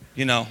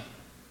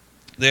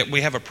 That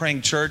we have a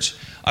praying church.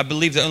 I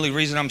believe the only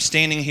reason I'm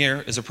standing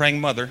here is a praying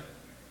mother.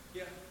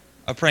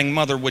 A praying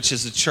mother, which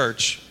is the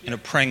church, and a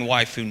praying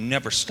wife who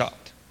never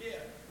stopped.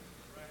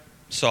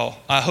 So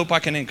I hope I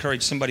can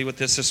encourage somebody with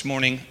this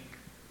morning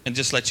and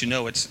just let you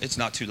know it's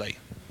not too late.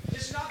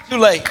 It's not too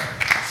late.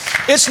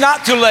 It's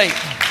not too late.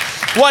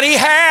 What he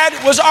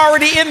had was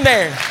already in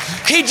there.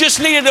 He just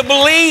needed to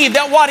believe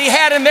that what he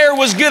had in there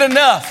was good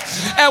enough.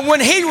 And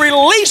when he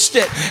released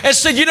it and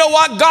said, you know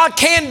what, God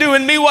can do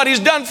in me what He's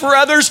done for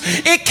others,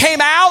 it came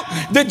out.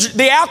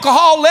 The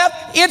alcohol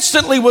left,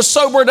 instantly was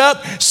sobered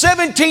up.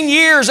 17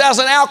 years as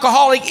an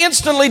alcoholic,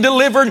 instantly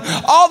delivered.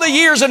 All the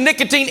years of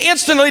nicotine,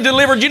 instantly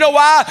delivered. You know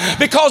why?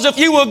 Because if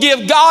you will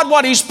give God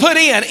what He's put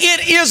in,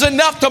 it is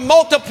enough to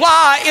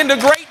multiply into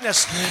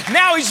greatness.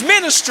 Now he's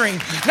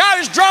ministering. Now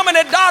he's drumming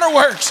at Daughter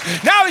Works.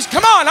 Now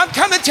I'm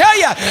coming to tell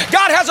you,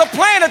 God has a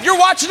plan. If you're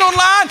watching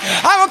online,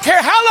 I don't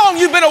care how long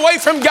you've been away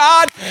from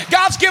God,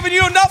 God's given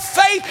you enough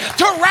faith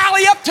to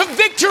rally up to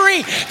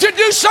victory, to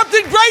do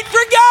something great for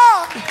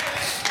God.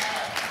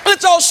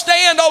 Let's all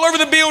stand all over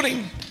the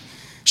building.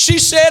 She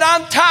said,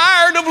 I'm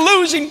tired of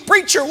losing.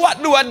 Preacher,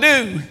 what do I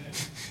do?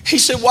 He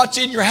said, what's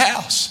in your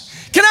house?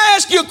 Can I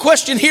ask you a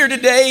question here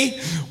today?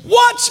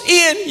 What's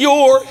in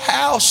your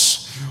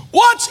house?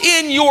 What's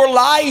in your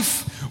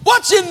life?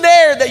 What's in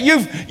there that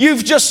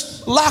you've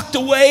just locked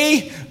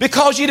away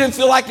because you didn't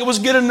feel like it was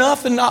good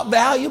enough and not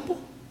valuable?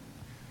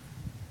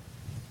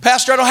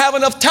 Pastor, I don't have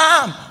enough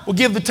time. Well,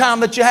 give the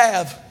time that you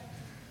have.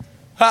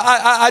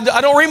 I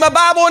don't read my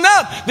Bible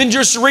enough. Then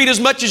just read as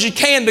much as you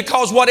can,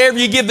 because whatever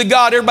you give to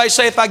God, everybody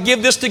say, if I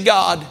give this to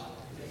God,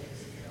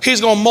 He's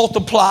going to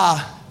multiply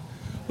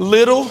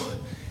little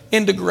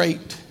into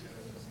great.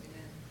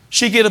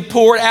 She could have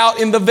poured out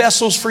in the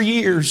vessels for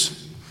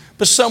years,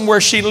 but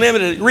somewhere she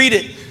limited it. Read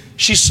it.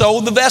 She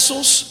sold the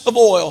vessels of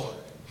oil,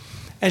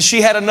 and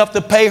she had enough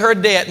to pay her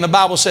debt. And the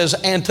Bible says,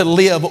 and to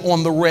live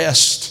on the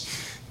rest.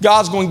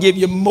 God's going to give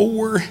you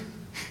more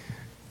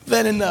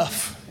than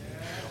enough.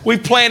 We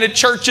planted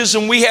churches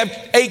and we have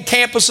 8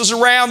 campuses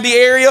around the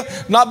area,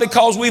 not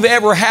because we've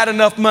ever had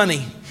enough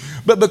money,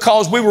 but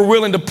because we were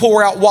willing to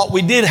pour out what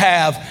we did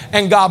have,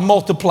 and God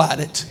multiplied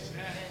it.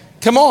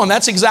 Come on,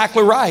 that's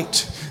exactly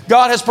right.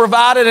 God has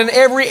provided in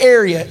every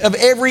area of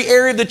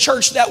the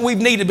church that we've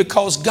needed,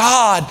 because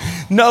God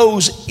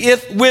knows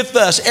if with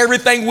us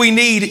everything we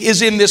need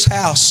is in this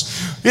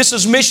house. This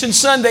is Mission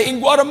Sunday in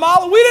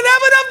Guatemala. We didn't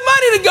have enough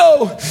money to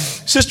go.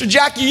 Sister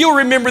Jackie, you'll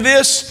remember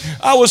this.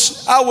 I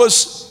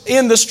was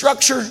in the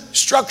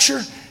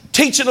structure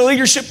teaching a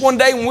leadership one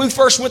day when we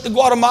first went to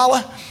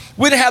Guatemala.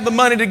 We didn't have the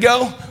money to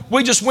go.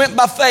 We just went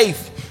by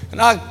faith. And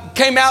I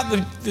came out,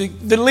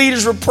 the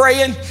leaders were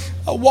praying.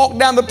 I walked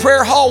down the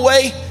prayer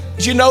hallway.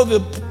 As you know,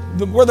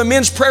 where the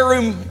men's prayer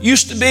room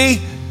used to be,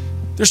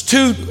 there's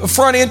 2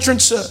 front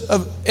entrance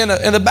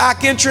and a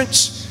back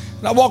entrance.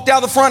 And I walked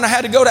out the front. I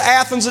had to go to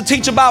Athens to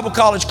teach a Bible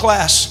college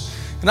class.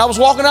 And I was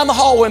walking down the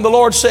hallway, and the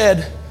Lord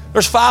said,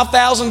 there's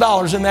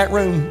 $5,000 in that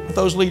room with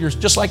those leaders,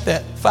 just like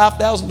that,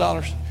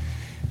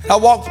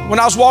 $5,000. When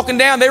I was walking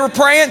down, they were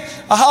praying.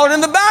 I hollered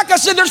in the back. I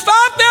said, there's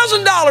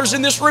 $5,000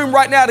 in this room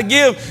right now to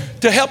give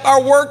to help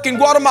our work in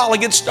Guatemala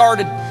get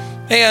started.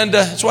 And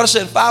that's what I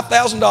said,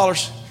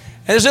 $5,000.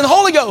 And it's in the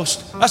Holy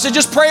Ghost. I said,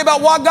 just pray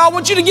about what God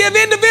wants you to give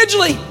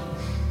individually.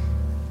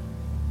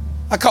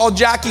 I called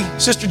Jackie,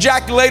 Sister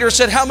Jackie later,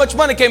 said, how much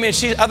money came in?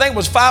 I think it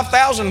was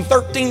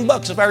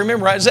 $5,013, if I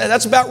remember right.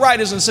 That's about right,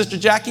 isn't it, Sister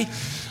Jackie?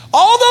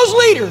 All those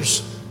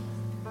leaders,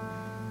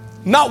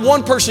 not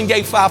one person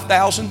gave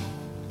 $5,000,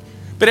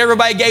 but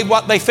everybody gave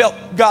what they felt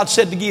God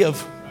said to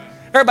give.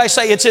 Everybody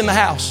say, it's in the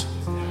house.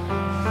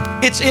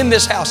 It's in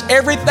this house.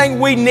 Everything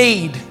we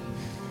need.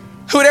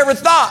 Who would ever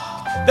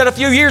thought that a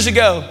few years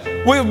ago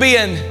we would be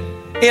in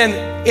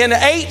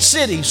 8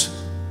 cities,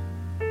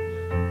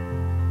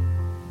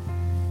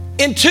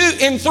 in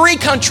 3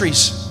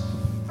 countries,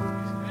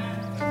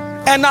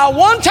 and not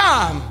one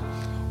time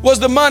was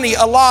the money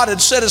allotted,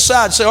 set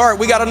aside, say, all right,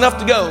 we got enough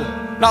to go.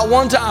 Not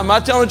one time. Am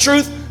I telling the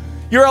truth?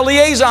 You're a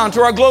liaison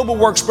to our global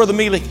works, Brother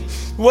Mealy.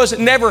 It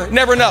wasn't never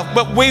enough.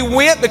 But we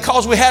went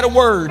because we had a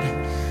word.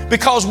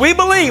 Because we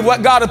believe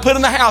what God had put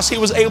in the house, He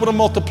was able to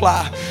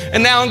multiply.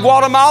 And now in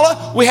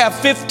Guatemala, we have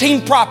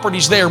 15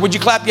 properties there. Would you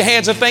clap your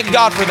hands and thank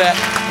God for that?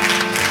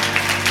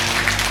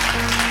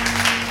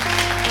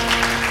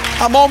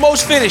 I'm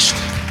almost finished.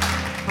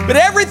 But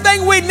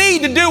everything we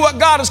need to do what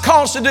God has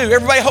called us to do.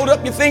 Everybody hold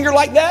up your finger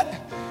like that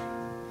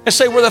and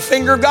say, where the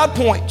finger of God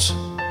points,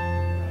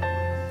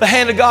 the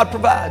hand of God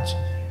provides.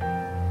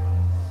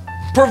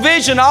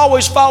 Provision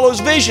always follows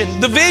vision.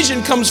 The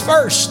vision comes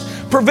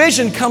first.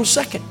 Provision comes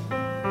second.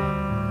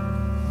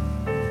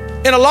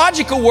 In a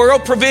logical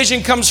world,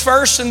 provision comes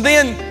first, and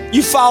then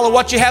you follow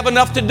what you have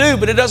enough to do,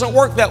 but it doesn't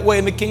work that way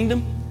in the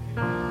kingdom.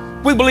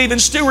 We believe in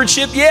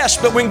stewardship,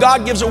 yes, but when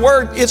God gives a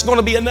word, it's going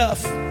to be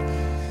enough.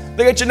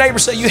 Look at your neighbor,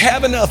 say, you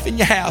have enough in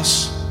your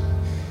house.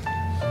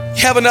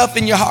 You have enough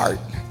in your heart.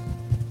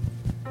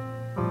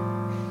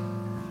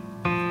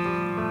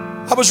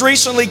 I was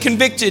recently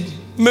convicted,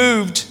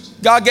 moved.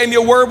 God gave me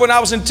a word when I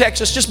was in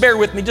Texas. Just bear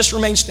with me, just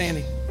remain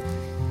standing.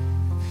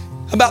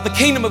 About the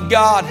kingdom of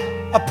God.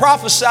 I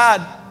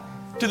prophesied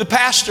to the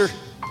pastor.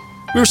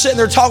 We were sitting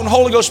there talking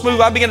Holy Ghost move.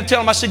 I began to tell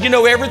him, I said, you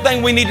know,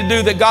 everything we need to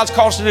do that God's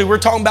called us to do, we're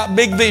talking about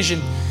big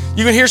vision.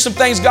 You can hear some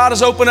things God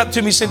has opened up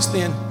to me since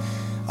then.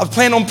 I was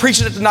planning on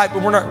preaching it tonight,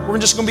 but we're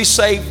just going to be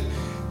saved.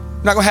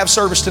 We're not going to have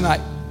service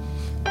tonight.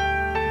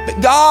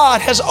 But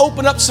God has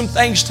opened up some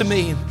things to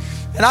me.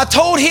 And I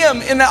told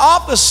him in the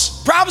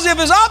office, privacy of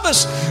his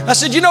office, I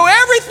said, you know,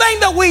 everything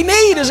that we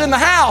need is in the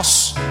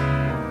house.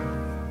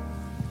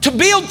 To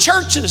build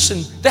churches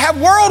and to have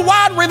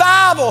worldwide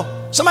revival.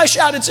 Somebody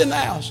shout, it's in the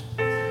house.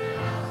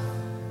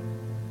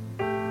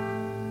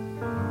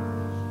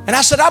 And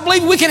I said, I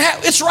believe we can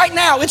have, it's right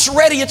now, it's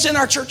ready, it's in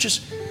our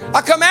churches.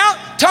 I come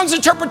out, tongues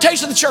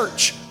interpretation of the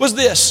church was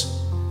this.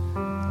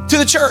 To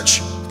the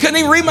church, couldn't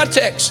even read my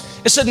text.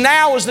 It said,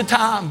 now is the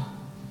time.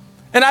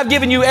 And I've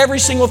given you every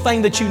single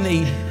thing that you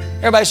need.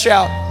 Everybody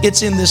shout,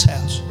 it's in this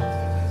house.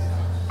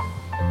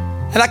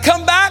 And I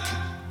come back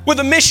with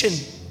a mission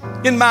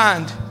in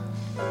mind.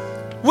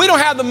 We don't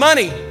have the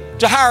money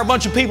to hire a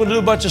bunch of people to do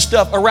a bunch of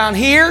stuff around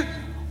here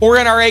or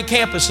in our 8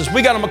 campuses.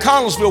 We got a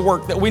McConnellsville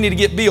work that we need to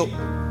get built.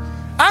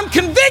 I'm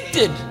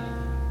convicted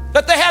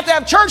that they have to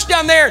have church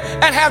down there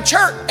and have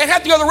church and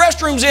have to go to the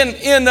restrooms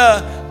in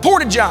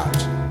Porta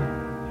Johns.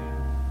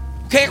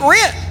 Can't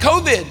rent,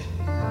 COVID.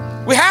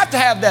 We have to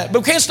have that, but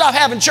we can't stop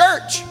having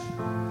church.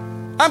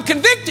 I'm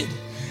convicted.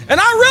 And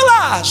I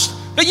realized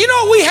But you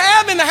know what we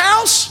have in the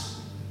house?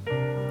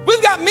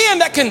 We've got men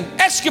that can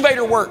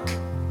excavator work,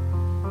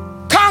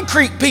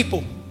 concrete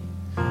people.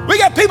 We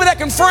got people that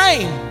can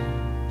frame.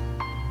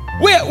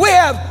 We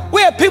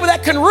have people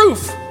that can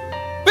roof.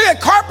 We have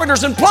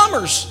carpenters and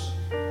plumbers.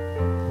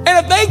 And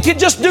if they could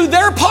just do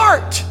their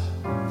part,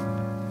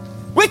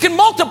 we can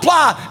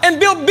multiply and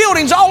build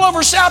buildings all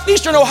over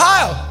southeastern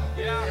Ohio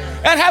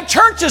and have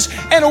churches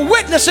and a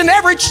witness in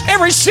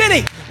every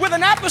city with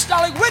an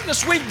apostolic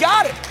witness. We've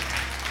got it.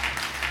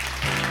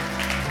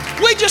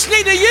 We just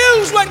need to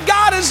use what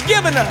God has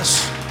given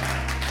us.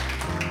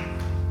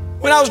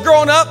 When I was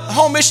growing up,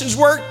 home missions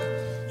work,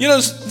 you know,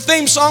 the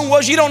theme song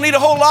was, you don't need a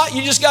whole lot,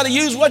 you just got to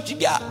use what you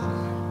got.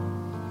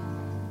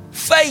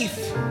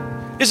 Faith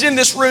is in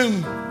this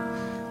room.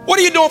 What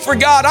are you doing for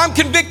God? I'm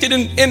convicted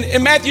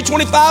in Matthew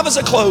 25 as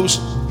I close.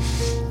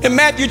 In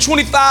Matthew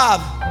 25,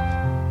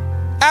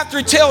 after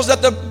he tells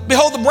that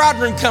behold, the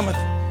bridegroom cometh.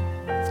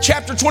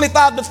 Chapter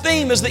 25, the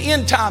theme is the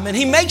end time. And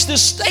he makes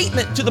this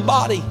statement to the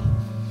body.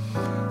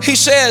 He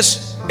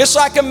says, it's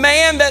like a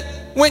man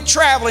that went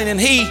traveling and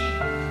he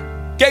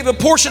gave a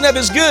portion of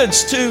his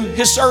goods to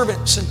his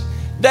servants. And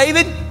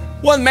David,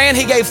 one man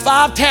he gave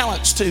 5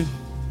 talents to.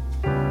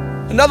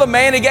 Another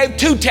man he gave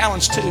 2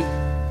 talents to.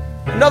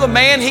 Another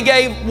man he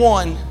gave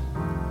 1.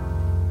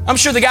 I'm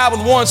sure the guy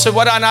with 1 said,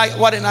 why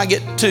didn't I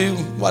get 2?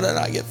 Why didn't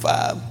I get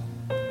 5?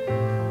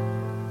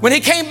 When he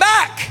came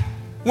back,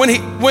 when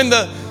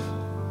the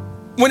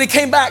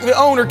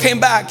owner came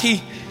back,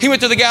 he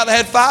went to the guy that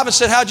had 5 and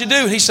said, how'd you do?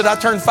 And he said, I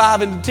turned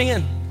 5 into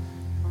 10.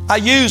 I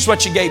used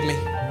what you gave me.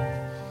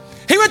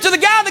 He went to the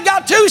guy that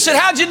got 2. He said,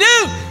 how'd you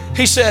do?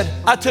 He said,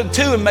 I took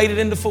 2 and made it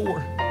into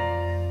 4.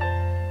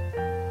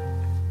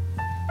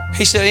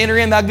 He said, enter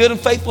in, thy good and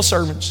faithful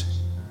servants.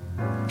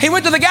 He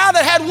went to the guy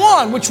that had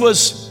 1, which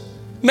was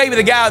maybe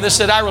the guy that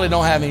said, I really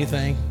don't have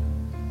anything.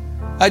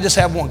 I just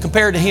have 1.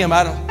 Compared to him,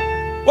 I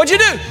don't. What'd you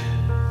do?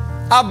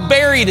 I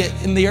buried it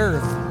in the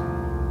earth.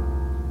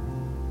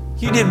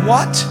 You did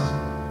what?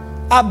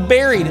 I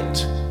buried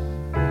it.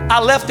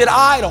 I left it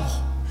idle.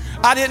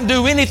 I didn't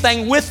do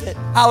anything with it.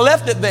 I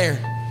left it there.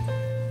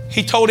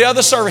 He told the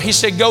other servant, he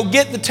said, go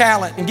get the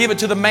talent and give it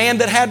to the man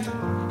that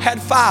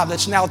had 5,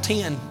 that's now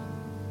 10.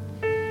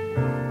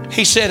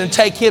 He said, and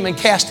take him and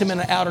cast him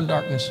into outer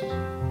darkness.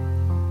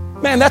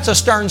 Man, that's a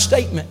stern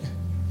statement.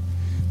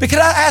 But can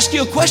I ask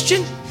you a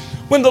question?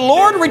 When the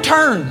Lord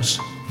returns,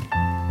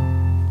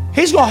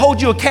 he's going to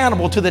hold you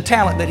accountable to the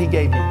talent that he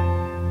gave you.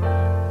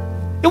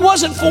 It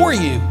wasn't for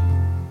you.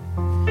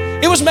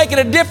 It was making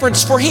a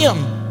difference for him.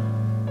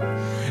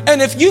 And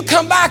if you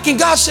come back and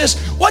God says,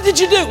 what did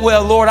you do?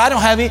 Well, Lord, I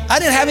didn't have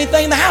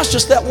anything in the house,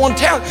 just that 1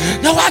 talent.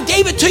 No, I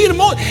gave it to you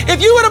tomorrow.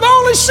 If you would have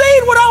only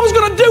seen what I was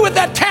going to do with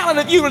that talent,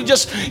 if you would have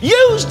just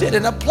used it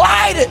and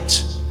applied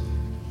it.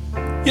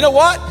 You know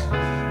what?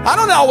 I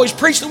don't always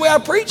preach the way I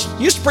preach. I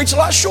used to preach a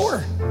lot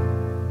shorter.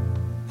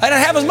 I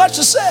didn't have as much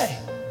to say.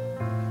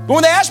 But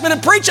when they asked me to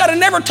preach, I'd have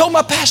never told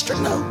my pastor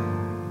no.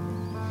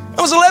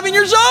 I was 11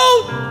 years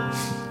old.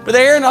 Brother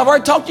Aaron, I've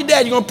already talked to your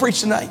dad. You're going to preach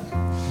tonight.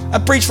 I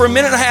preached for 1.5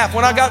 minutes.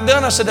 When I got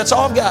done, I said, that's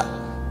all I've got.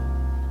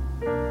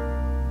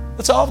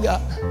 That's all I've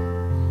got.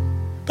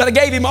 But I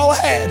gave him all I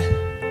had.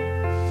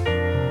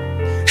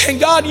 And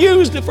God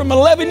used it from an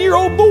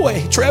 11-year-old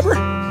boy, Trevor.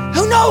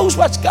 Who knows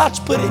what God's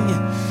put in you?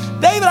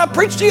 David, I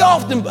preach to you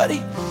often, buddy.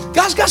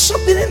 God's got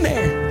something in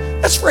there.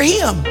 That's for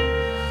him.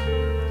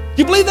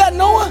 You believe that,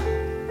 Noah?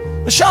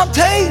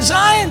 Ashante,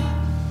 Zion?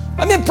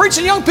 I've been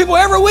preaching to young people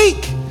every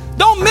week.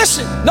 Don't miss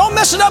it. Don't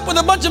mess it up with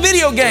a bunch of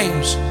video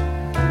games.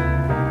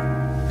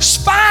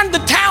 Find the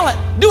talent.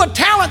 Do a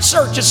talent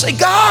search and say,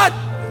 God,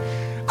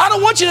 I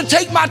don't want you to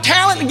take my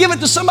talent and give it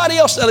to somebody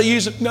else that'll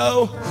use it.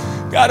 No,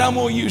 God, I'm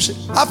going to use it.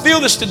 I feel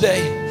this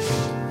today.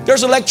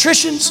 There's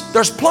electricians,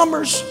 there's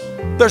plumbers,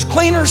 there's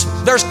cleaners,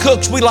 there's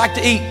cooks. We like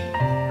to eat.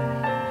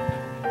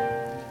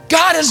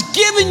 God has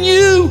given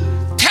you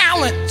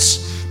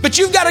talents, but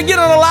you've got to get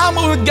in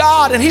alignment with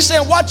God. And he's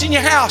saying, watch in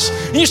your house.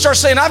 And you start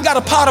saying, I've got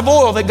a pot of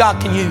oil that God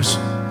can use.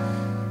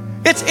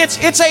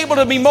 It's able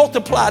to be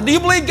multiplied. Do you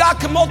believe God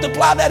can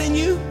multiply that in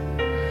you?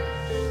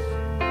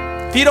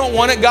 If you don't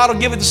want it, God will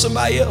give it to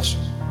somebody else.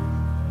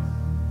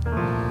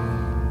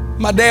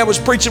 My dad was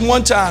preaching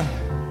one time,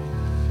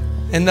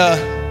 and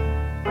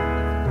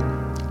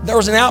there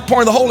was an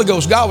outpouring of the Holy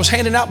Ghost. God was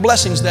handing out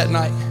blessings that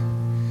night.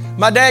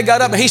 My dad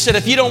got up and he said,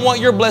 if you don't want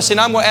your blessing,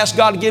 I'm going to ask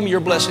God to give me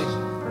your blessing.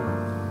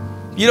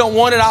 If you don't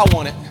want it, I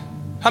want it.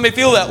 How many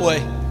feel that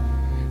way?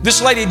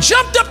 This lady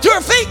jumped up to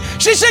her feet.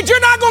 She said, you're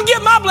not going to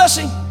get my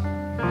blessing.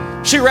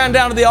 She ran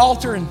down to the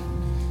altar and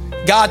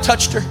God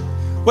touched her.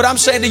 What I'm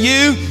saying to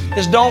you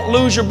is don't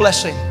lose your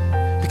blessing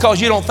because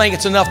you don't think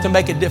it's enough to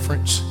make a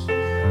difference.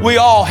 We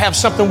all have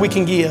something we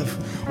can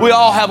give. We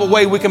all have a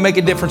way we can make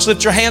a difference.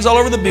 Lift your hands all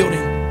over the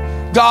building.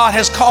 God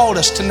has called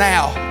us to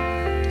now.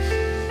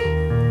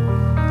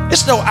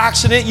 It's no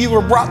accident you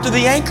were brought to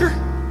the anchor.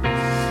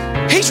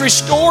 He's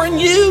restoring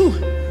you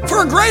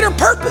for a greater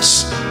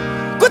purpose.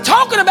 Quit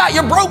talking about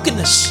your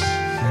brokenness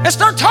and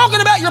start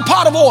talking about your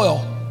pot of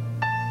oil.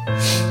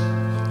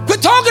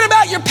 Quit talking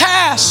about your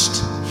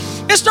past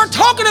and start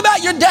talking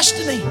about your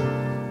destiny.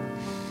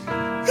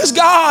 Because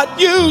God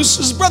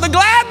uses Brother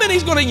Gladman,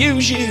 He's going to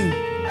use you.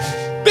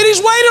 But He's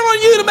waiting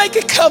on you to make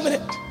a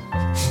covenant.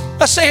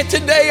 I say it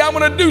today, I'm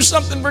going to do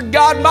something for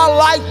God. My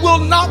life will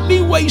not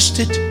be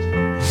wasted.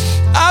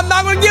 I'm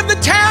not going to get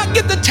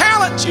the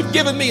talents you've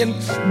given me and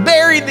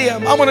bury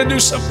them. I'm going to do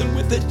something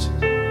with it.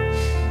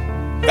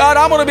 God,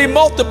 I'm going to be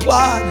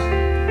multiplied.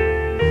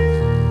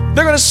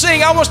 They're going to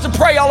sing. I want us to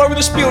pray all over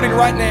this building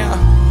right now.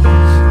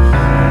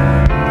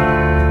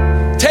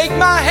 Take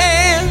my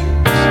hand,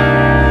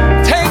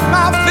 take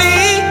my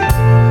feet,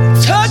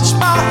 touch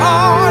my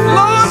heart,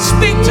 Lord,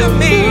 speak to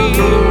me.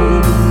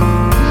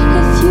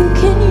 If you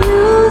can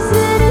use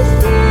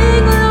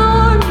anything,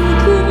 Lord, you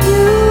can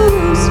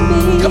use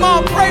me. Come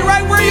on, pray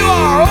right where you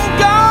are. Oh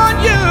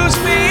God, use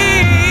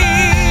me.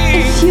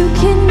 If you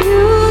can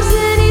use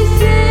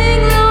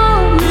anything,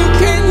 Lord, you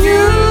can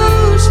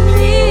use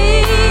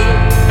me.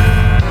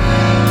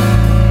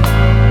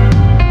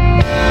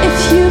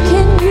 If you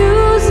can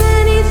use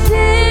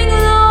anything,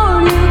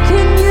 Lord, you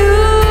can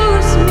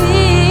use me.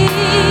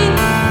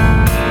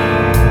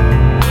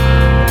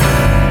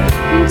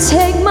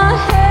 Take my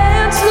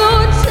hands,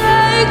 Lord,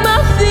 take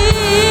my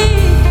feet,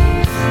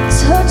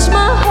 touch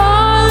my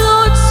heart,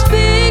 Lord,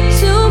 speak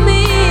to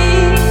me.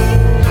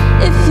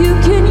 If you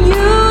can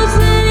use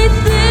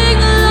anything,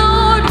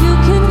 Lord, you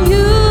can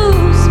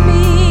use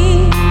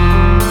me.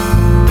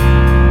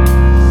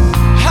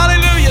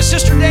 Hallelujah.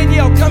 Sister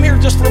Danielle, come here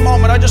just for a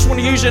moment. I just want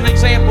to use you as an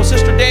example.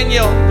 Sister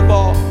Danielle, the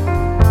ball.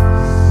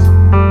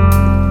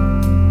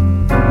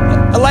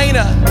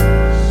 Elena.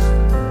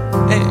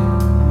 Hey,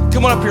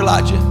 come on up here,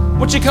 Elijah.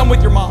 Why don't you come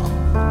with your mom?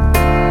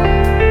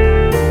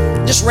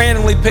 Just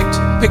randomly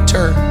picked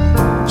her.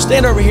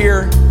 Stand over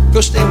here. Go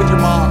stand with your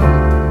mom.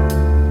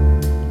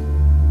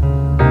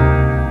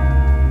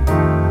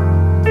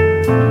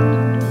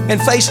 And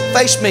face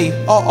me.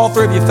 All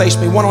three of you face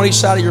me. One on each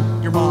side of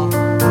your mom.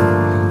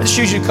 It's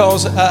usually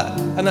because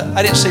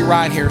I didn't see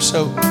Ryan here,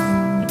 so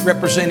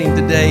representing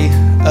today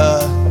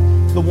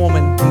the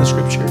woman in the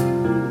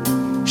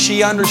scripture.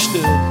 She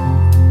understood,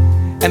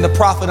 and the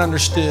prophet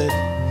understood.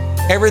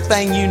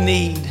 Everything you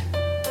need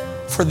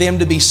for them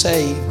to be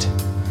saved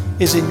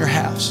is in your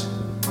house.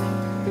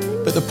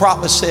 But the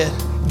prophet said,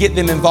 get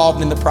them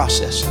involved in the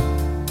process.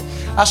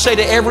 I say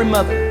to every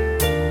mother,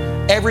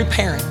 every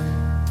parent,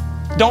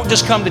 don't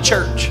just come to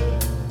church.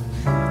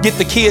 Get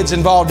the kids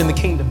involved in the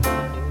kingdom.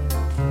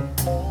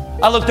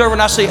 I looked over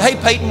and I said, hey,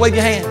 Peyton, wave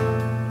your hand.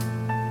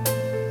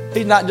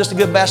 He's not just a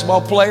good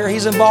basketball player.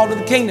 He's involved in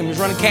the kingdom. He's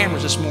running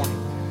cameras this morning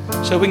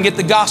so we can get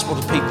the gospel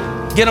to people.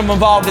 Get them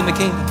involved in the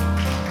kingdom.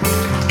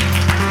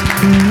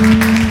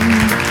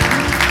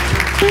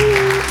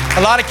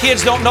 A lot of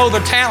kids don't know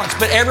their talents,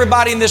 but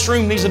everybody in this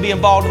room needs to be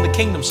involved in the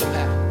kingdom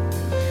somehow.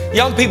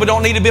 Young people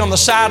don't need to be on the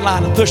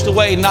sideline and pushed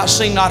away and not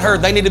seen, not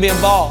heard. They need to be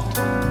involved.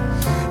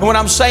 And when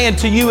I'm saying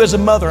to you as a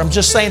mother, I'm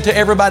just saying to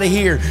everybody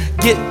here,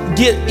 get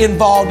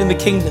involved in the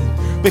kingdom.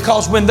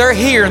 Because when they're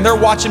here and they're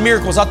watching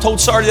miracles, I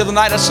told Sarah the other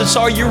night, I said,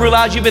 Sarah, you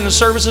realize you've been in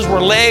services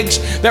where legs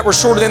that were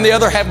shorter than the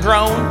other have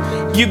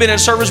grown? You've been in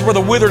services where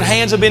the withered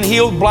hands have been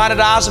healed, blinded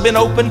eyes have been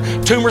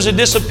opened, tumors have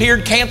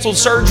disappeared, canceled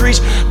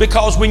surgeries.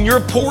 Because when you're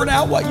pouring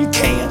out what you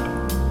can,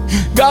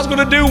 God's going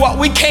to do what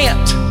we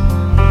can't.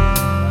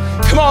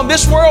 Come on,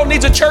 this world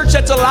needs a church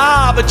that's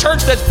alive, a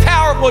church that's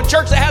powerful, a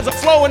church that has a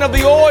flowing of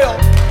the oil.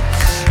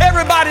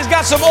 Everybody's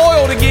got some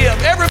oil to give.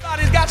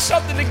 Everybody's got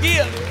something to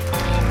give.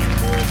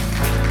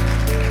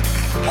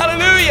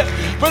 Hallelujah.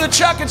 Brother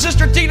Chuck and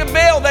Sister Tina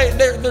Bell,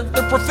 they're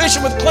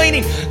proficient with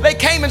cleaning. They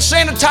came and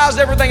sanitized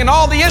everything and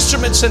all the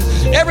instruments and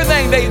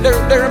everything.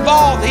 They're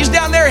involved. He's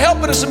down there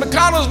helping us in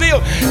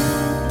McConnellsville.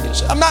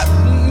 I'm not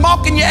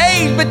mocking your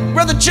age, but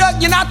Brother Chuck,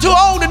 you're not too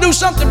old to do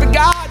something for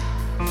God.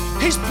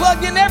 He's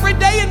plugged in every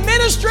day in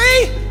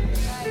ministry.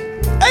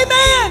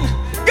 Amen.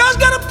 God's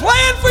got a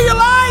plan for your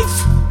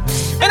life.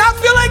 And I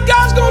feel like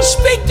God's going to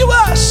speak to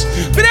us.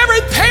 But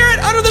every parent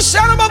under the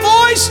sound of my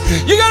voice,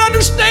 you got to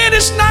understand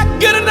it's not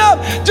good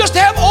enough just to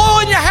have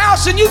oil in your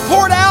house and you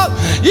pour it out.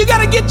 You got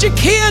to get your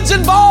kids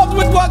involved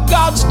with what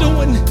God's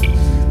doing.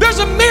 There's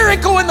a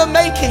miracle in the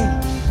making.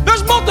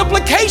 There's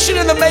multiplication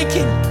in the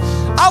making.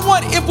 I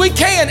want, if we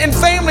can, in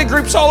family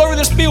groups all over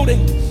this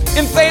building,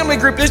 in family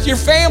group, if your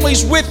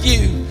family's with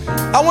you,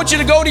 I want you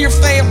to go to your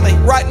family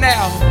right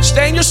now.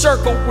 Stay in your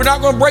circle. We're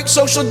not going to break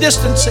social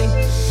distancing.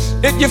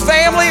 If your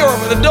family or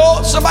an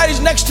adult, somebody's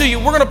next to you,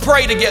 we're going to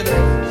pray together.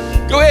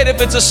 Go ahead. If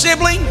it's a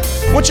sibling,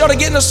 I want y'all to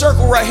get in a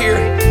circle right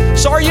here.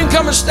 Sorry, you can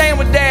come and stand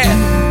with Dad.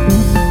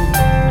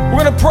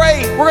 We're going to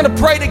pray. We're going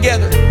to pray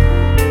together.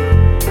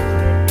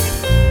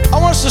 I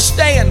want us to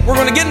stand. We're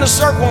going to get in a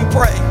circle and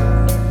pray.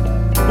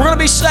 We're going to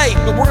be safe,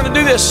 but we're going to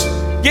do this.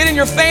 Get in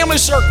your family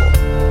circle.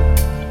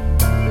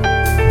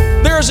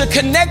 There is a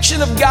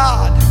connection of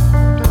God.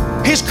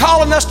 He's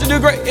calling us to do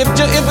great. If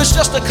it's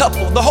just a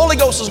couple, the Holy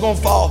Ghost is going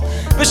to fall.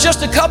 If it's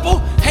just a couple,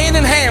 hand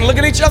in hand, look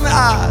at each other in the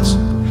eyes.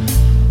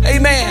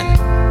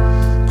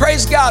 Amen.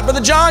 Praise God.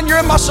 Brother John, you're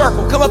in my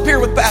circle. Come up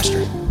here with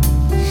Pastor.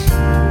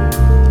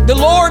 The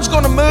Lord's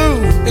going to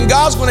move and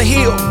God's going to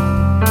heal.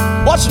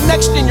 What's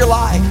next in your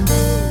life?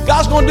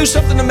 God's going to do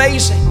something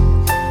amazing.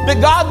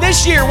 But God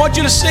this year wants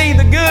you to see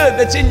the good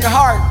that's in your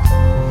heart.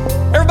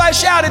 Everybody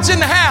shout, it's in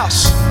the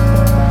house.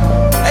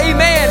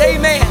 Amen,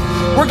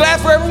 amen. We're glad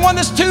for everyone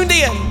that's tuned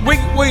in. We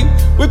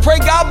pray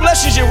God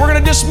blesses you. We're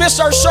going to dismiss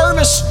our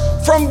service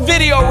from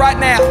video right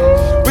now.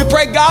 We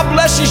pray God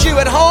blesses you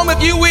at home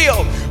if you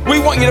will. We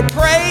want you to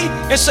pray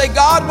and say,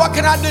 God, what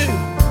can I do?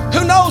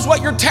 Who knows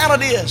what your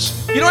talent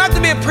is? You don't have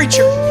to be a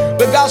preacher,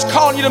 but God's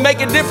calling you to make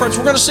a difference.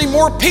 We're going to see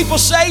more people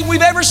saved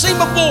we've ever seen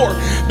before.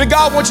 But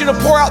God wants you to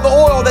pour out the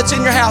oil that's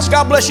in your house.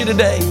 God bless you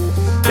today.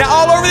 Now,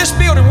 all over this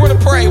building, we're going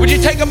to pray. Would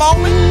you take a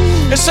moment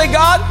and say,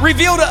 God,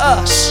 reveal to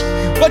us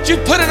what you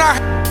put in our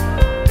house.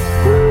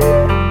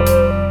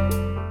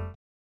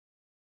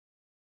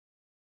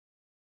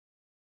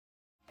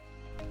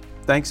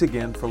 Thanks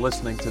again for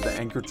listening to the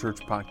Anchor Church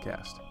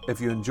podcast. If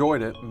you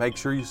enjoyed it, make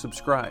sure you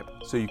subscribe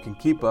so you can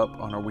keep up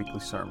on our weekly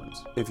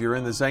sermons. If you're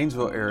in the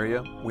Zanesville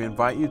area, we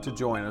invite you to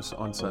join us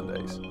on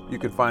Sundays. You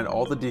can find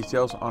all the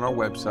details on our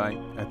website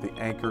at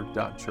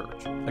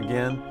theanchor.church.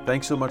 Again,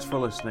 thanks so much for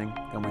listening,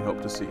 and we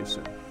hope to see you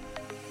soon.